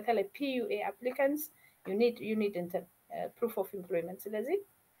ዶክመንት በተለይ PUA applicants you need proof of employment ስለዚህ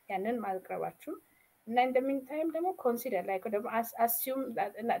ያንን ማቅረባችሁ እና in the meantime ደግሞ consider like assume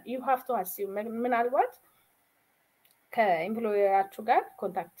that you have to assume ምናልባት ከኤምፕሎየራችሁ ጋር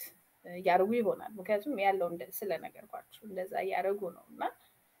ኮንታክት ያርጉ ይሆናል ምክንያቱም ያለው ስለነገርኳችሁ እንደዛ ያረጉ ነውና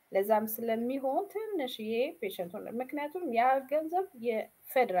ለዛም ስለሚሆን ትንሽ ፔሸንት ሆነ ምክንያቱም ያ ገንዘብ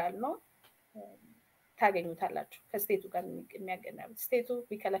የፌደራል ነው ታገኙታላችሁ ከስቴቱ ጋር የሚያገናኝ ስቴቱ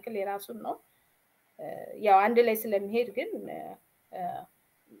ቢከለክል የራሱን ነው ያው አንድ ላይ ስለሚሄድ ግን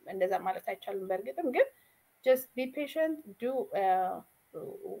እንደዛ ማለት አይቻልም በርግጥም ግን just be patient do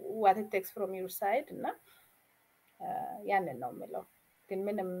what it takes from your side እና ያንን ነው የምለው ግን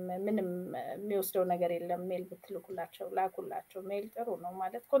ምንም የሚወስደው ነገር የለም ሜል ብትልኩላቸው ላኩላቸው ሜል ጥሩ ነው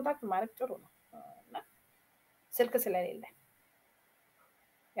ማለት ኮንታክት ማድረግ ጥሩ ነው እና ስልክ ስለሌለ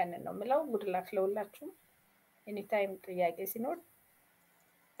ያንን ነው የምለው good luck ለሁላችሁ anytime ጥያቄ ሲኖር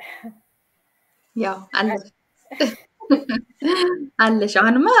ያው አለሽ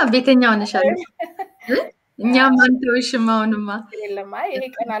አሁንማ ቤተኛ ሆነሻል እኛም አንተውሽም አሁንማ የለም ይሄ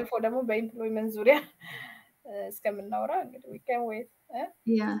ቀን አልፎ ደግሞ በኢምፕሎይመንት ዙሪያ እስከምናወራ እንግዲህ we can wait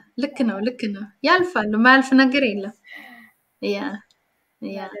ያ ልክ ነው ያልፋል ማያልፍ ነገር የለም ያ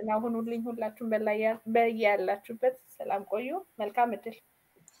ደህና ሁኑልኝ ሁላችሁም በያላችሁበት ሰላም ቆዩ መልካም እድል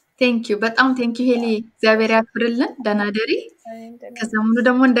ቴንክ ዩ በጣም ቴንክ ዩ ሄሊ እግዚአብሔር ያክብርልን ደህና ደሪ ከሰሙኑ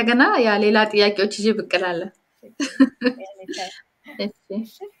ደግሞ እንደገና ያ ሌላ ጥያቄዎች ይዤ ብቅ እላለሁ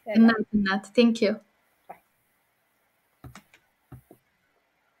እሺ እናት ቴንክ ዩ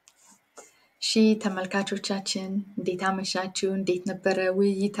እሺ ተመልካቾቻችን እንዴት አመሻችሁ እንዴት ነበረ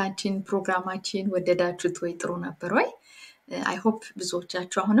ውይይታችን ፕሮግራማችን ወደዳችሁት ወይ ጥሩ ነበር ወይ I hope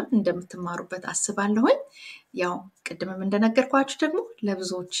ብዙዎቻችሁ አሁንም እንደምትማሩበት አስባለሁኝ ያው ቅድምም እንደነገርኳችሁ ደግሞ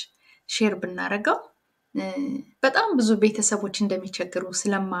ለብዙዎች ሼር ብናረጋው በጣም ብዙ ቤተሰቦች እንደሚቸገሩ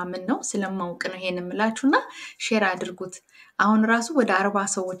ስለማምን ነው ስለማውቅ ነው ይሄን እምላችሁና ሼር አድርጉት አሁን ራሱ ወደ 40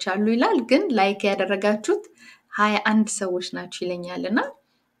 ሰዎች አሉ ይላል ግን ላይክ ያደረጋችሁት 21 ሰዎች ናችሁ ይለኛልና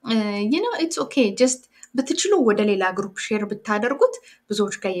you know it's okay just ብትችሉ ወደ ሌላ ግሩፕ ሼር ብታደርጉት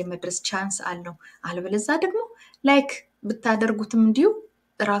ብዙዎች ጋር የመድረስ ቻንስ አለው አልበለዛ ደግሞ ላይክ ብታደርጉትም እንዲሁ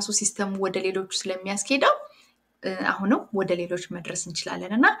ራሱ ሲስተሙ ወደ ሌሎች ስለሚያስኬደው አሁንም ወደ ሌሎች መድረስ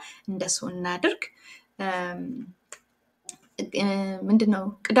እንችላለንና እንደሱ እናድርግ ምንድነው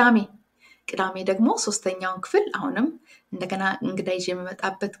ቅዳሜ ደግሞ ሶስተኛውን ክፍል አሁንም እንደገና እንግዳ ይዤ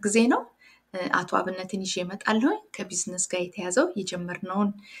የመጣበት ጊዜ ነው አቶ አብነትን ይዤ እመጣለሁ ከቢዝነስ ጋር የተያዘው የጀመርነውን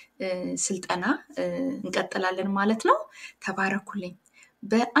ስልጠና እንቀጥላለን ማለት ነው ተባረኩልኝ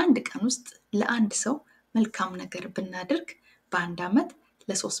በአንድ ቀን ውስጥ ለአንድ ሰው መልካም ነገር ብናደርግ በአንድ አመት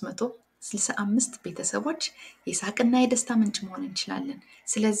ለ365 ቤተሰቦች የሳቅና የደስታ ምንጭ መሆን እንችላለን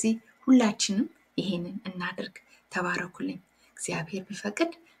ስለዚህ ሁላችንም ይሄንን እናድርግ ተባረኩልኝ እግዚአብሔር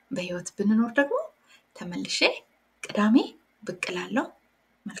ቢፈቅድ በህይወት ብንኖር ደግሞ ተመልሼ ቅዳሜ ብቅ እላለሁ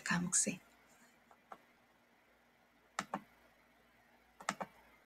መልካም ጊዜ